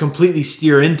completely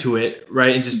steer into it,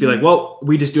 right, and just be like, well,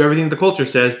 we just do everything the culture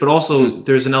says, but also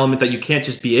there's an element that you can't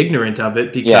just be ignorant of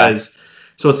it, because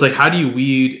so it's like, how do you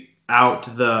weed out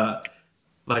the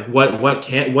like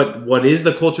what is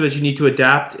the culture that you need to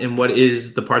adapt, and what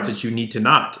is the parts that you need to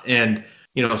not? And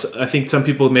you know, so I think some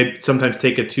people may sometimes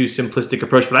take a too simplistic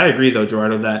approach, but I agree though,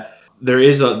 Gerardo, that there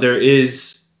is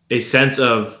a sense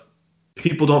of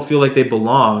people don't feel like they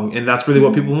belong, and that's really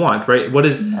what people want, right? What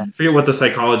is, I forget what the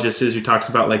psychologist is who talks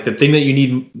about like the thing that you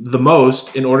need the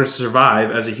most in order to survive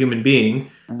as a human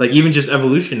being, like even just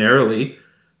evolutionarily.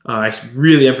 I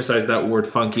really emphasize that word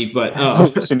funky, but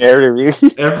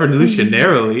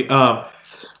evolutionarily,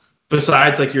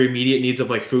 besides like your immediate needs of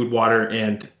like food, water,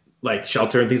 and like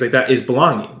shelter and things like that, is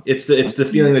belonging. It's the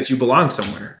feeling that you belong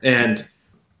somewhere, and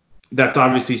that's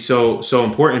obviously so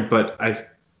important. But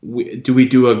do we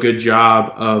do a good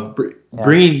job of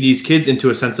bringing these kids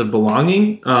into a sense of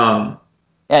belonging?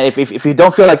 If you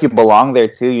don't feel like you belong there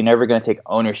too, you're never going to take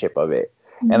ownership of it.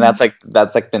 And that's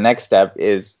like the next step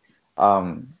is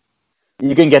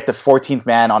you can get the 14th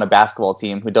man on a basketball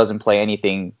team who doesn't play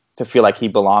anything to feel like he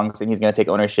belongs, and he's going to take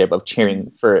ownership of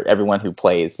cheering for everyone who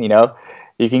plays, you know?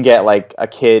 You can get like a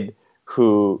kid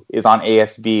who is on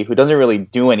ASB who doesn't really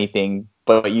do anything,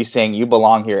 but you saying you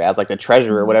belong here as like the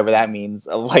treasurer, whatever that means,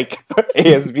 of like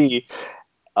ASB.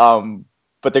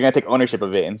 But they're going to take ownership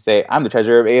of it and say, I'm the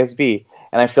treasurer of ASB.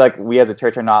 And I feel like we as a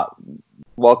church are not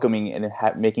welcoming and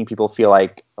making people feel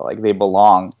like they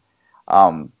belong.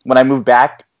 When I moved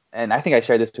back, and I think I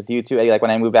shared this with you too, Eddie, like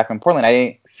when I moved back from Portland, I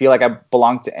didn't feel like I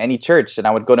belonged to any church, and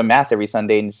I would go to mass every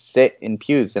Sunday and sit in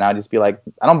pews, and I'd just be like,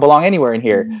 I don't belong anywhere in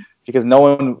here, because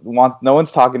no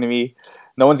one's talking to me,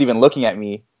 no one's even looking at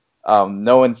me,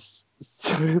 no one's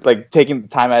like taking the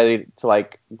time out of it to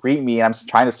like greet me, and I'm just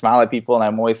trying to smile at people, and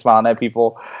I'm always smiling at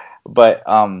people. But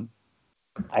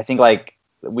I think like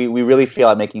we really feel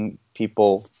like making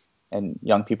people, and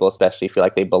young people especially, feel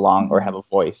like they belong or have a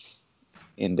voice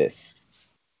in this.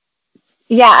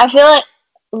 Yeah, I feel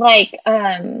like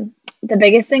the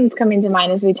biggest things coming to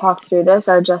mind as we talk through this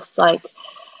are just like,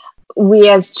 we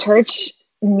as church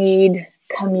need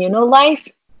communal life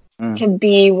to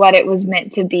be what it was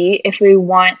meant to be if we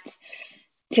want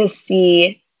to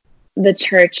see the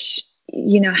church,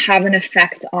 you know, have an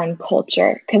effect on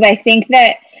culture. Because I think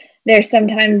that there's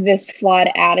sometimes this flawed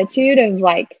attitude of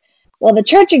like, well, the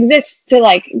church exists to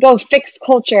like go fix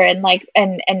culture, and like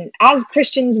and as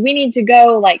Christians we need to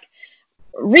go like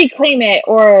reclaim it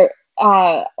or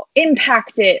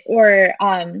impact it, or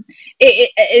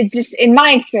it just, in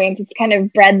my experience, it's kind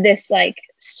of bred this like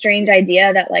strange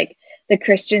idea that like the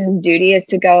Christian's duty is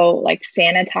to go like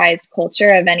sanitize culture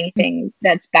of anything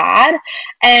that's bad.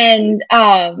 And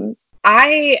I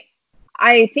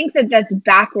think that that's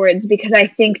backwards, because I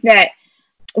think that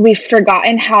we've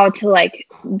forgotten how to like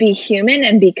be human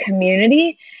and be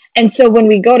community. And so when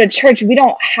we go to church,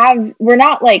 we're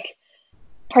not like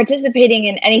participating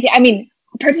in anything. I mean,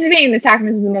 participating in the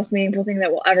sacraments is the most meaningful thing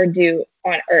that we'll ever do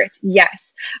on earth. Yes.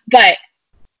 But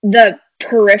the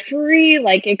periphery,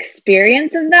 like,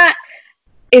 experience of that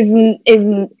is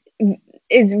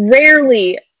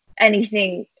rarely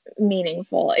anything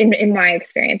meaningful in my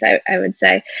experience, I would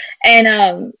say.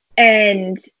 And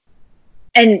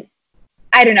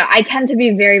I don't know, I tend to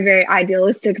be very, very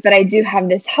idealistic, but I do have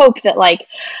this hope that like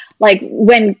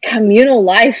when communal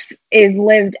life is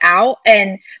lived out,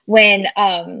 and when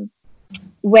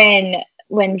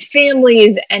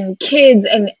families and kids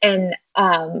and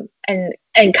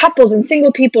couples and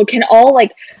single people can all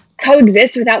like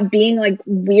coexist without being like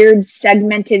weird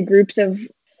segmented groups of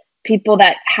people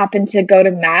that happen to go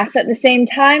to mass at the same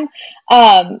time.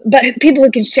 But people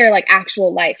who can share like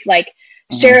actual life, like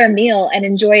share a meal and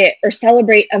enjoy it, or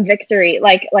celebrate a victory,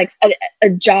 like a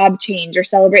job change, or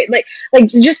celebrate like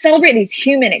just celebrate these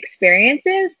human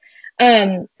experiences.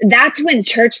 That's when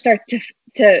church starts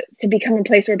to become a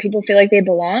place where people feel like they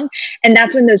belong. And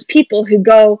that's when those people who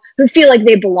feel like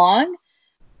they belong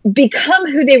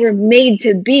become who they were made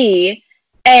to be.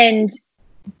 And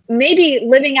maybe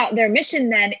living out their mission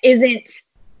then isn't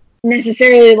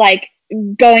necessarily like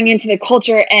going into the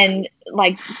culture and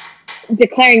like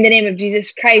declaring the name of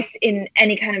Jesus Christ in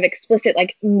any kind of explicit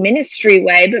like ministry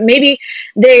way, but maybe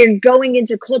they're going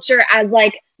into culture as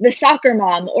like the soccer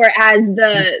mom, or as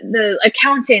the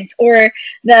accountant, or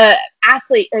the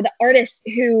athlete, or the artist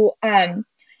who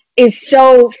is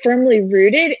so firmly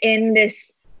rooted in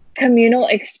this communal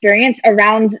experience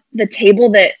around the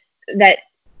table that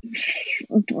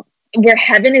where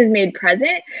heaven is made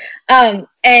present.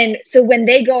 And so when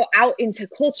they go out into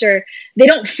culture, they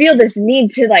don't feel this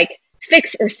need to like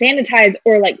fix or sanitize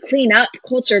or like clean up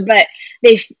culture, but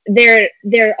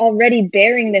they're already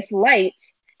bearing this light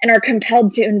and are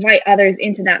compelled to invite others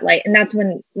into that light. And that's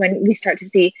when we start to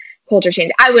see culture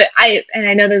change. And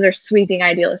I know those are sweeping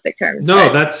idealistic terms. No,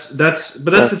 but that's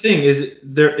the thing is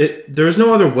there's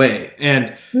no other way.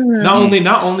 And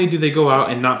not only do they go out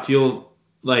and not feel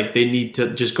like they need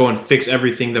to just go and fix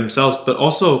everything themselves, but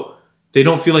also they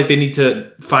don't feel like they need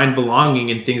to find belonging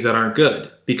in things that aren't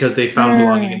good, because they found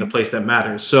belonging in the place that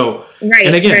matters. So,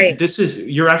 and again,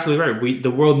 you're absolutely right.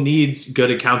 The world needs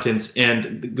good accountants,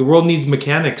 and the world needs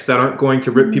mechanics that aren't going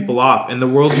to rip people off, and the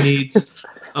world needs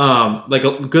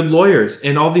good lawyers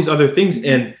and all these other things.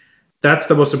 And that's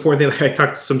the most important thing. Like I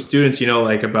talked to some students,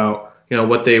 like about,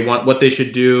 what they want, what they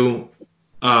should do.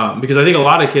 Because I think a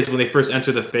lot of kids, when they first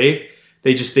enter the faith,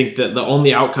 they just think that the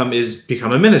only outcome is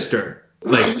become a minister.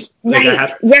 And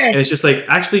it's just like,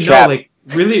 actually, no, like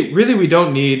really, we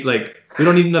don't need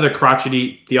another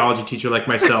crotchety theology teacher like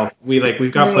myself.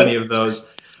 We've got plenty of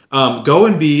those. Go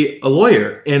and be a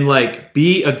lawyer, and like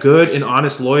be a good and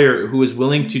honest lawyer who is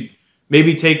willing to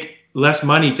maybe take less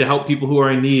money to help people who are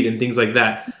in need and things like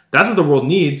that. That's what the world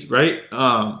needs, right?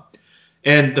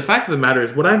 And the fact of the matter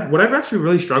is, what I've actually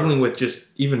really struggling with just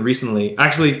even recently,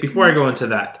 actually, before I go into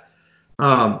that,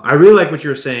 I really like what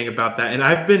you were saying about that. And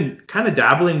I've been kind of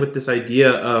dabbling with this idea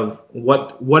of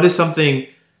what is something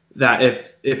that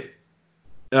if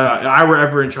I were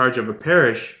ever in charge of a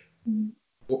parish,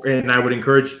 and I would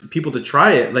encourage people to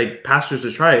try it, like pastors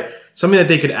to try it, something that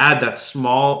they could add that's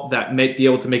small, that may be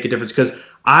able to make a difference. Because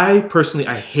I personally,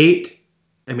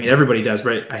 everybody does,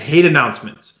 right? I hate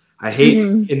announcements. I hate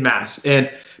in mass.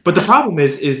 But the problem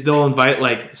is they'll invite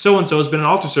like, so-and-so has been an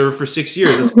altar server for 6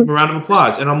 years. Let's give them a round of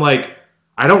applause. And I'm like,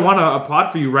 I don't want to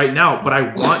applaud for you right now, but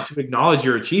I want to acknowledge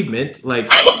your achievement, like,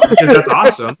 because that's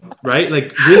awesome, right?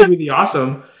 Like, really, really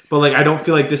awesome. But like, I don't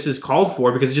feel like this is called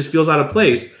for, because it just feels out of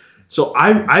place. So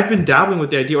I've been dabbling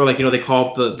with the idea, or like, they call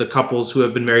up the couples who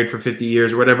have been married for 50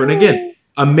 years or whatever. And again,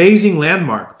 amazing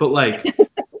landmark, but like,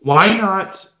 why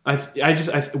not?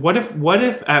 What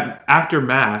if after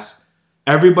mass,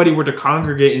 everybody were to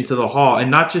congregate into the hall and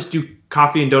not just do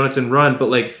coffee and donuts and run, but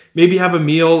like maybe have a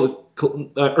meal,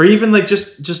 or even like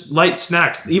just light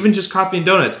snacks, even just coffee and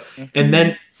donuts. And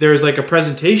then there's like a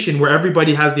presentation where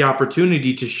everybody has the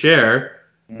opportunity to share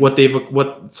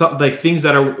things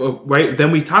that are right.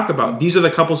 Then we talk about, these are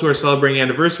the couples who are celebrating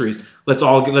anniversaries. Let's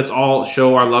all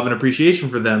show our love and appreciation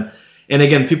for them. And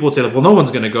again, people would say, like, well, no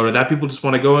one's going to go to that. People just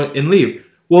want to go and leave.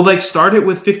 Well, like, start it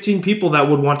with 15 people that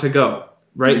would want to go,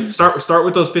 right? Start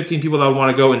with those 15 people that would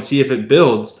want to go and see if it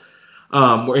builds.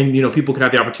 And people could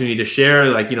have the opportunity to share,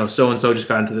 like, so-and-so just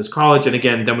got into this college. And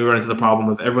again, then we run into the problem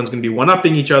of everyone's going to be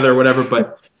one-upping each other or whatever.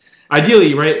 But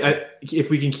ideally, right, if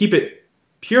we can keep it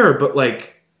pure, but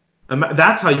like,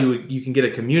 that's how you can get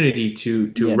a community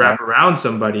to wrap around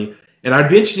somebody. And I'd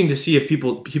be interesting to see if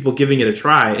people giving it a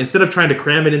try, instead of trying to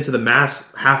cram it into the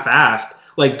mass half-assed,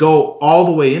 like go all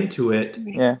the way into it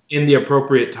in the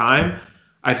appropriate time,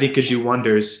 I think could do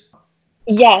wonders.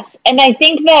 Yes. And I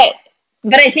think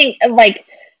like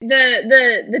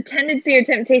the tendency or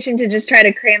temptation to just try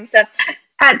to cram stuff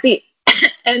at the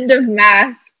end of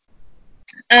mass,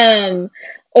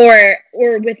 or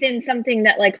within something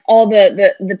that like all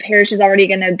the parish is already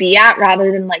going to be at,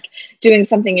 rather than like doing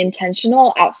something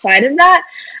intentional outside of that,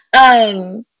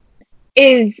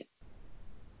 is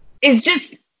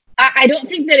just, I don't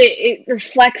think that it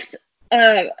reflects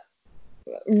a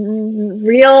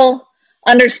real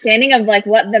understanding of like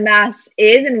what the mass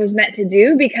is and was meant to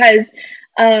do, because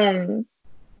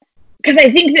because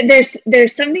I think that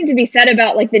there's something to be said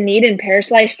about like the need in parish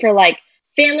life for like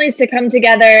families to come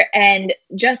together and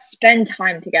just spend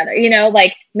time together. You know,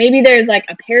 like maybe there's like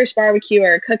a parish barbecue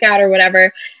or a cookout or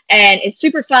whatever, and it's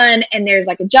super fun, and there's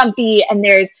like a jumpy, and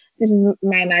there's this is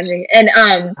my imagining, and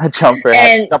A jumper.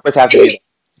 and Jumpers have to be.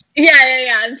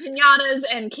 yeah, and pinatas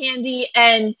and candy,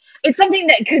 and it's something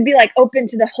that could be like open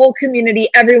to the whole community.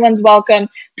 Everyone's welcome.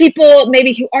 People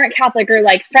maybe who aren't Catholic or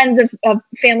like friends of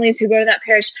families who go to that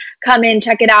parish come in,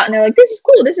 check it out, and they're like, this is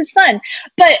cool, this is fun.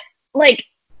 But like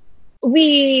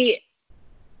the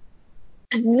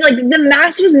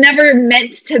mass was never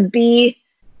meant to be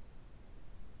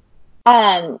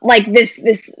like this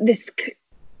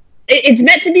it's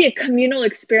meant to be a communal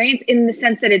experience in the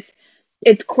sense that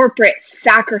it's corporate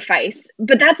sacrifice,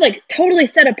 but that's like totally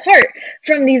set apart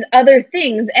from these other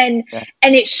things, and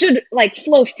it should like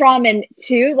flow from and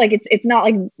to, like it's not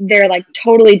like they're like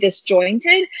totally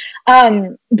disjointed,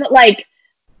 but like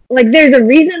there's a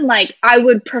reason like I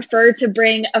would prefer to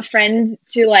bring a friend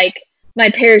to like my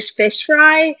parish fish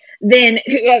fry than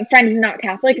a friend who's not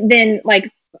Catholic than like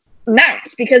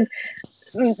mass, because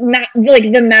like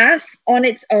the mass on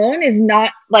its own is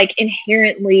not like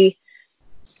inherently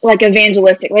like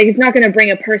evangelistic. Like it's not going to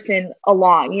bring a person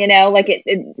along, you know, like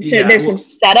there's some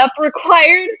setup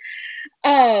required.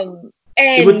 And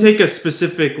it would take a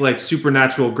specific like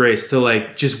supernatural grace to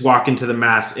like just walk into the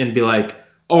mass and be like,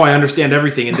 oh, I understand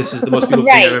everything, and this is the most beautiful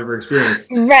thing I've ever experienced.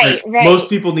 Right. Most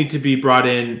people need to be brought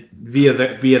in via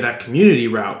that community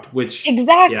route, which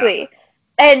exactly.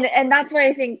 Yeah. And that's why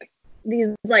I think these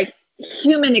like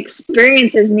human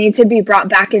experiences need to be brought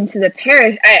back into the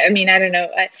parish. I mean, I don't know.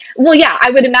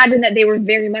 I would imagine that they were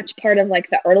very much part of like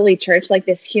the early church, like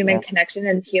this human connection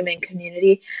and human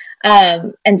community.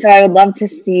 And so I would love to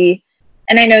see,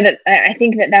 and I know that I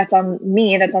think that that's on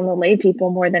me, that's on the lay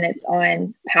people more than it's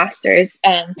on pastors,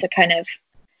 to kind of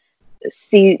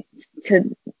see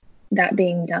to that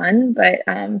being done. But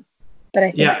I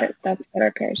think that that's what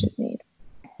our parishes need.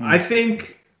 I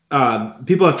think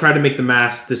people have tried to make the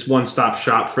mass this one-stop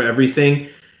shop for everything,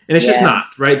 and it's just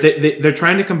not, right? They're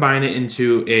trying to combine it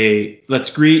into a let's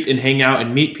greet and hang out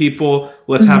and meet people,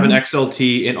 let's have an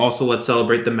XLT, and also let's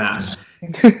celebrate the mass.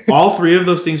 All three of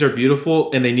those things are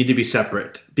beautiful, and they need to be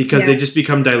separate because they just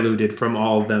become diluted from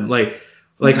all of them. Like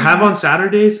have on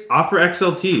Saturdays, offer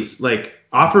XLTs, like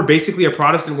offer basically a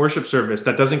Protestant worship service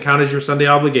that doesn't count as your Sunday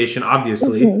obligation,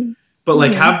 obviously, but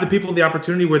like have the people the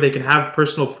opportunity where they can have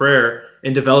personal prayer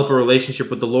and develop a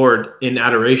relationship with the Lord in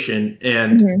adoration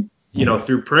and you know,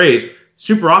 through praise.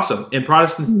 Super awesome. And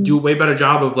Protestants do a way better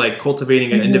job of like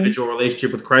cultivating an individual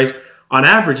relationship with Christ on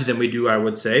average than we do, I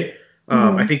would say.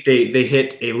 I think they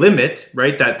hit a limit,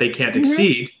 right, that they can't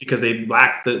exceed because they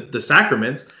lack the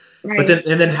sacraments. Right. But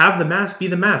then have the mass be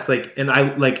the mass. Like, and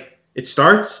I like it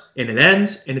starts and it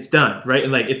ends and it's done, right?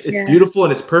 And like it's beautiful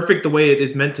and it's perfect the way it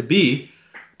is meant to be.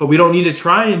 But we don't need to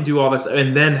try and do all this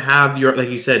and then have your, like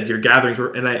you said, your gatherings.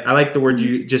 And I like the word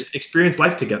you just experience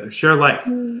life together, share life.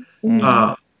 And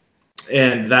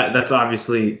that's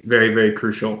obviously very, very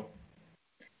crucial.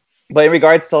 But in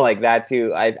regards to like that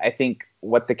too, I think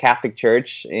what the Catholic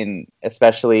Church,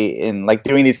 especially in like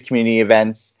doing these community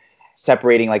events,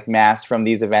 separating like mass from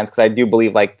these events, because I do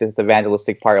believe like the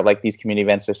evangelistic part of like these community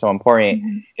events are so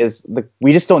important, is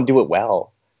we just don't do it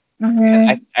well.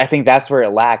 I think that's where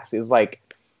it lacks, is like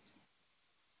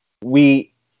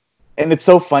and it's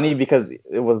so funny because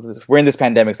we're in this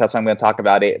pandemic, so that's why I'm going to talk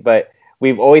about it, but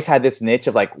we've always had this niche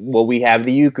of like, well, we have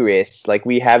the Eucharist,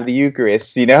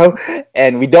 you know,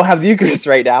 and we don't have the Eucharist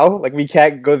right now. Like we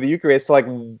can't go to the Eucharist. So like,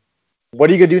 what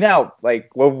are you gonna do now?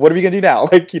 Like, what are we gonna do now?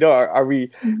 Like, you know, are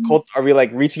we like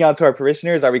reaching out to our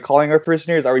parishioners? Are we calling our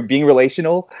parishioners? Are we being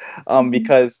relational?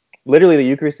 Because literally the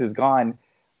Eucharist is gone.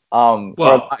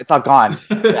 Well, it's not gone.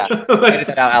 Yeah.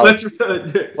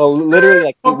 Well,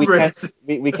 literally, like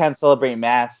we can't celebrate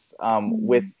Mass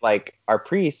with like our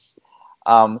priests.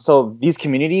 So these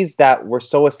communities that were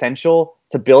so essential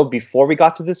to build before we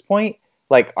got to this point,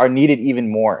 like, are needed even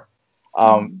more,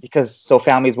 because so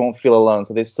families won't feel alone.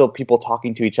 So there's still people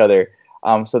talking to each other.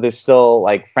 So there's still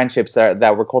like friendships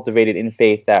that were cultivated in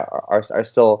faith that are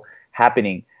still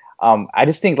happening. I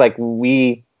just think like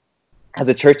we as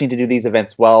a church need to do these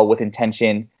events well with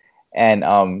intention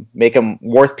and make them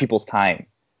worth people's time.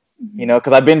 You know,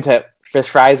 because I've been to fish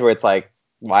fries where it's like,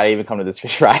 why even come to this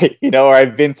fish fry? You know, or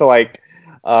I've been to like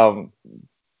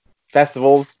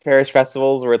festivals, parish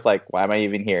festivals, where it's like, why am I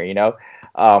even here? You know,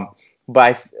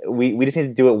 but we just need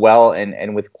to do it well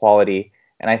and with quality.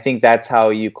 And I think that's how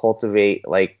you cultivate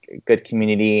like good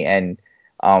community and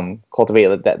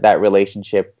cultivate that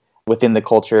relationship within the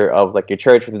culture of like your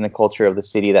church, within the culture of the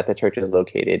city that the church is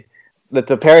located.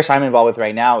 the parish I'm involved with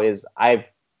right now is I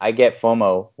get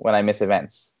FOMO when I miss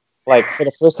events. Like for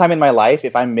the first time in my life,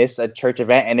 if I miss a church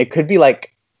event, and it could be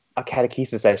like a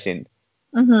catechesis session,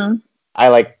 Mm-hmm.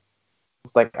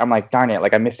 I'm like, darn it,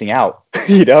 like I'm missing out,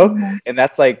 you know? Mm-hmm. And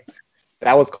that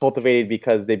was cultivated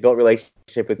because they built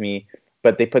relationship with me,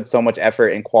 but they put so much effort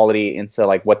and quality into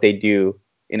like what they do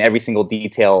in every single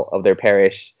detail of their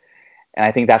parish. And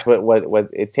I think that's what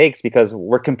it takes, because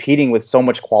we're competing with so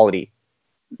much quality,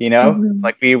 you know? Mm-hmm.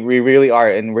 Like we really are.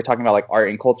 And we're talking about like art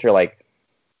and culture, like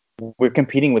we're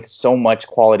competing with so much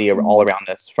quality all around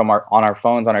us, on our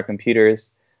phones, on our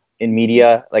computers, in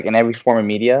media, like in every form of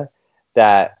media,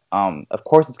 that of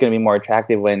course it's going to be more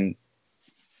attractive when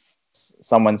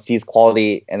someone sees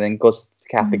quality and then goes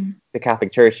to the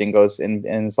Catholic Church and goes and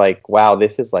is like, wow,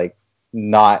 this is like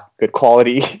not good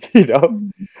quality, you know.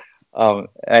 And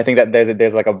I think that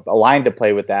there's like a line to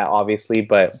play with that, obviously,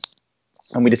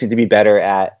 and we just need to be better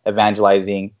at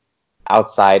evangelizing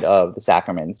outside of the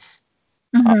sacraments.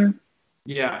 Mm-hmm.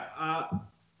 Yeah,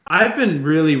 I've been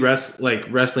really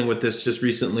wrestling with this just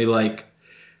recently. Like,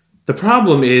 the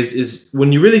problem is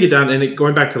when you really get down, and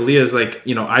going back to Leah's like,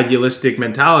 you know, idealistic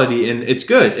mentality, and it's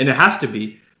good, and it has to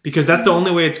be, because that's the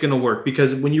only way it's going to work.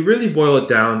 Because when you really boil it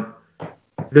down,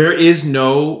 there is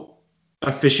no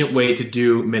efficient way to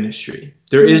do ministry.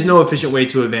 There is no efficient way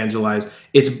to evangelize.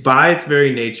 It's by its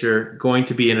very nature going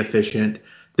to be inefficient.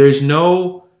 There's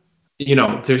no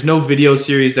video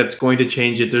series that's going to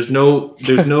change it. There's no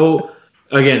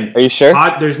again, are you sure?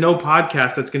 There's no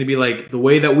podcast that's going to be like the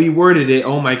way that we worded it.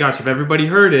 Oh my gosh, if everybody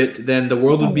heard it, then the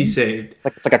world would be saved.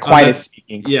 It's like Aquinas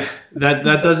speaking. Yeah, that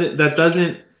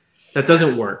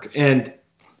doesn't work. And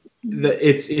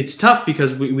it's tough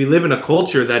because we live in a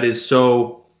culture that is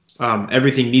so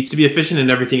everything needs to be efficient,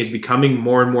 and everything is becoming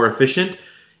more and more efficient.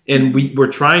 And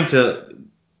we're trying to,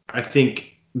 I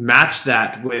think, match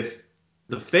that with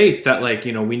the faith that, like,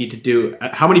 you know, we need to do.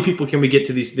 How many people can we get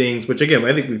to these things? Which, again,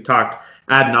 I think we've talked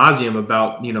ad nauseum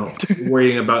about, you know,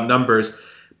 worrying about numbers.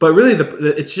 But really,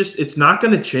 it's not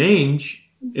going to change,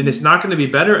 and it's not going to be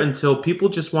better until people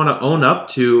just want to own up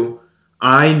to,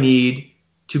 I need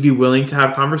to be willing to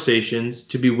have conversations,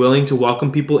 to be willing to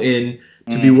welcome people in,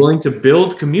 to be willing to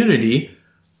build community,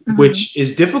 which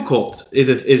is difficult,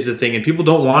 is the thing. And people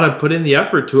don't want to put in the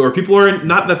effort to, or people are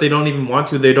not that they don't even want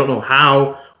to, they don't know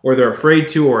how, or they're afraid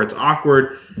to, or it's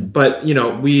awkward. But, you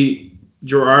know,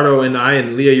 Gerardo and I,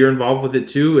 and Leah, you're involved with it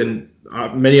too, and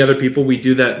many other people, we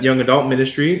do that young adult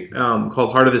ministry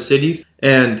called Heart of the City.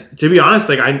 And to be honest,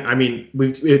 like, I mean,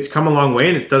 it's come a long way,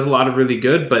 and it does a lot of really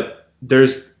good, but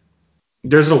there's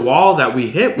a wall that we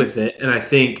hit with it. And I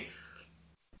think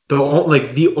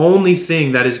the only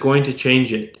thing that is going to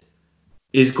change it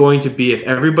is going to be if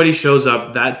everybody shows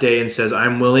up that day and says,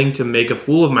 I'm willing to make a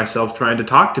fool of myself trying to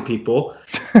talk to people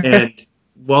and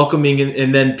welcoming,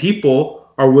 and then people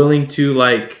are willing to,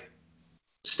 like,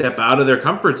 step out of their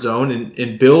comfort zone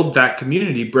and build that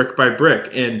community brick by brick.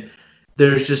 And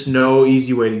there's just no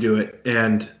easy way to do it.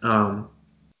 And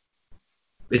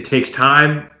it takes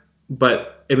time,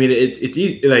 but I mean, it's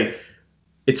easy. Like,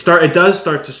 it does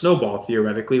start to snowball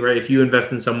theoretically, right? If you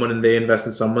invest in someone and they invest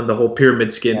in someone, the whole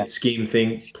pyramid scheme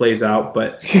thing plays out.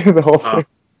 But the whole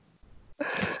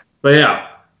but yeah,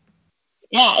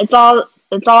 it's all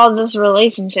just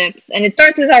relationships, and it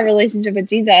starts with our relationship with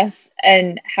Jesus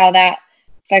and how that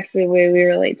affects the way we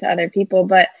relate to other people.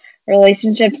 But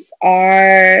relationships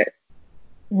are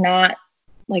not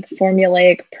like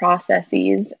formulaic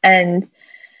processes, and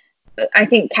I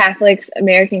think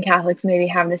American Catholics maybe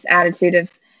have this attitude of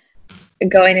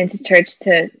going into church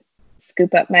to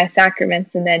scoop up my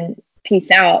sacraments and then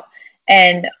peace out.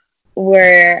 And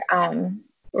we're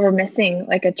missing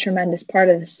like a tremendous part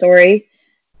of the story,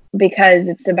 because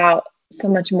it's about so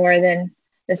much more than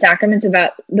the sacraments,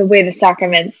 about the way the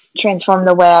sacraments transform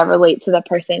the way I relate to the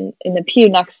person in the pew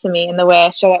next to me, and the way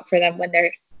I show up for them when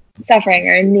they're suffering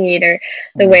or in need, or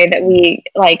the way that we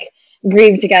like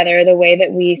grieve together, the way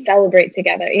that we celebrate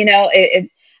together. You know,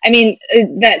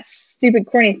 that stupid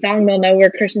corny song, "They'll Know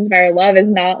We're Christians by Our Love," is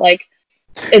not like,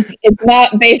 it's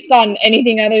not based on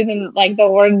anything other than like the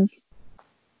words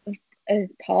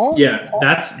Paul. Yeah,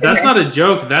 that's not a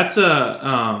joke. That's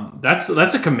a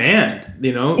command,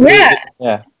 you know.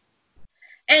 Yeah.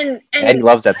 And Eddie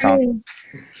loves that song.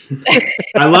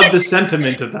 I love the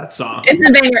sentiment of that song. It's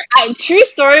a banger. True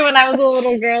story, when I was a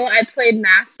little girl, I played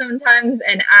mass sometimes,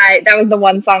 and that was the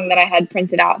one song that I had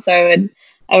printed out, so I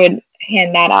would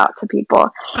hand that out to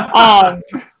people. But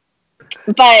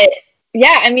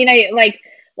yeah, I mean, I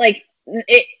I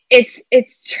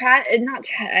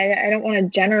don't want to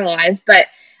generalize, but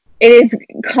it is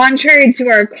contrary to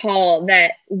our call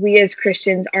that we as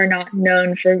Christians are not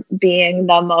known for being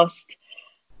the most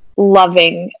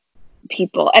loving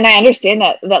people. And I understand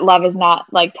that love is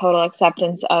not like total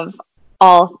acceptance of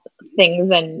all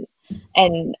things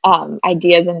and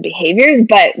ideas and behaviors,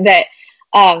 but that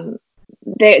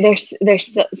there's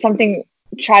something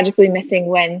tragically missing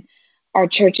when our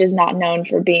church is not known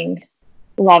for being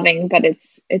loving, but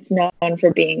it's known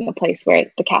for being a place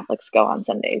where the Catholics go on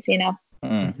Sundays, you know?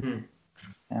 Mm-hmm.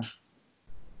 Yeah.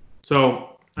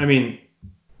 So, I mean,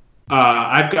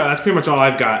 that's pretty much all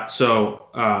I've got. So,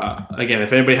 again,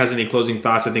 if anybody has any closing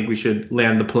thoughts, I think we should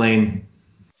land the plane.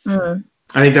 Mm.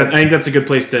 I think that's a good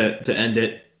place to end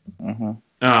it. Mm-hmm.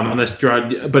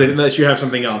 Unless you have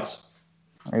something else.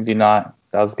 I do not.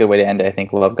 That was a good way to end it. I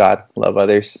think love God, love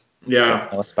others. Yeah.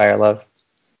 Aspire love.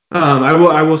 I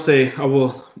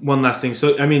will one last thing.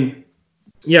 So, I mean,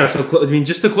 yeah. So,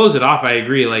 just to close it off, I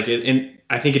agree. Like, and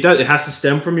I think it does. It has to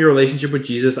stem from your relationship with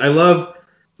Jesus. I love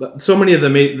so many of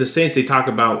the saints. They talk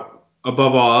about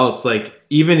above all else, like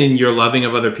even in your loving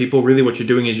of other people, really what you're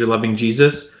doing is you're loving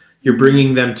Jesus. You're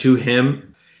bringing them to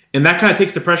Him, and that kind of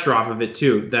takes the pressure off of it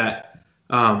too. That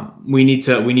we need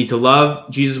to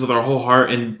love Jesus with our whole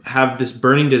heart and have this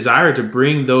burning desire to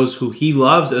bring those who He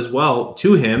loves as well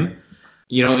to Him.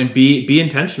 You know, and be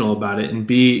intentional about it,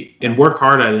 and work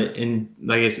hard at it. And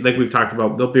like we've talked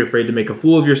about, don't be afraid to make a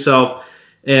fool of yourself.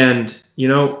 And you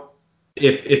know,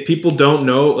 if people don't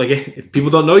know, like if people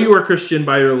don't know you are a Christian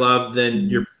by your love,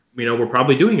 then we're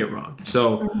probably doing it wrong.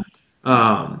 So,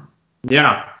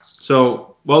 yeah.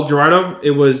 So, well, Gerardo,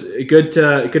 it was good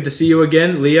to see you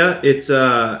again. Leah, it's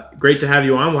great to have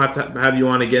you on. We'll have to have you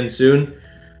on again soon.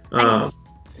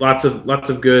 Lots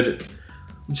of good.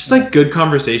 Just like good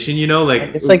conversation, you know, like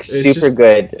it's like super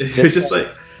good. It's just like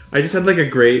I just had like a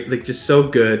great, like just so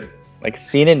good, like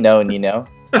seen and known, you know.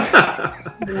 Oh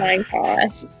my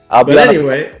gosh. I'll be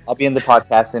in the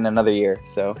podcast in another year,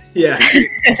 so yeah.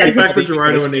 Check back to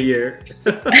Gerardo in a year.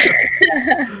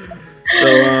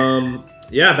 So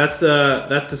yeah, that's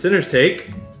the Sinner's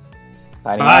Take.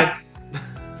 Bye.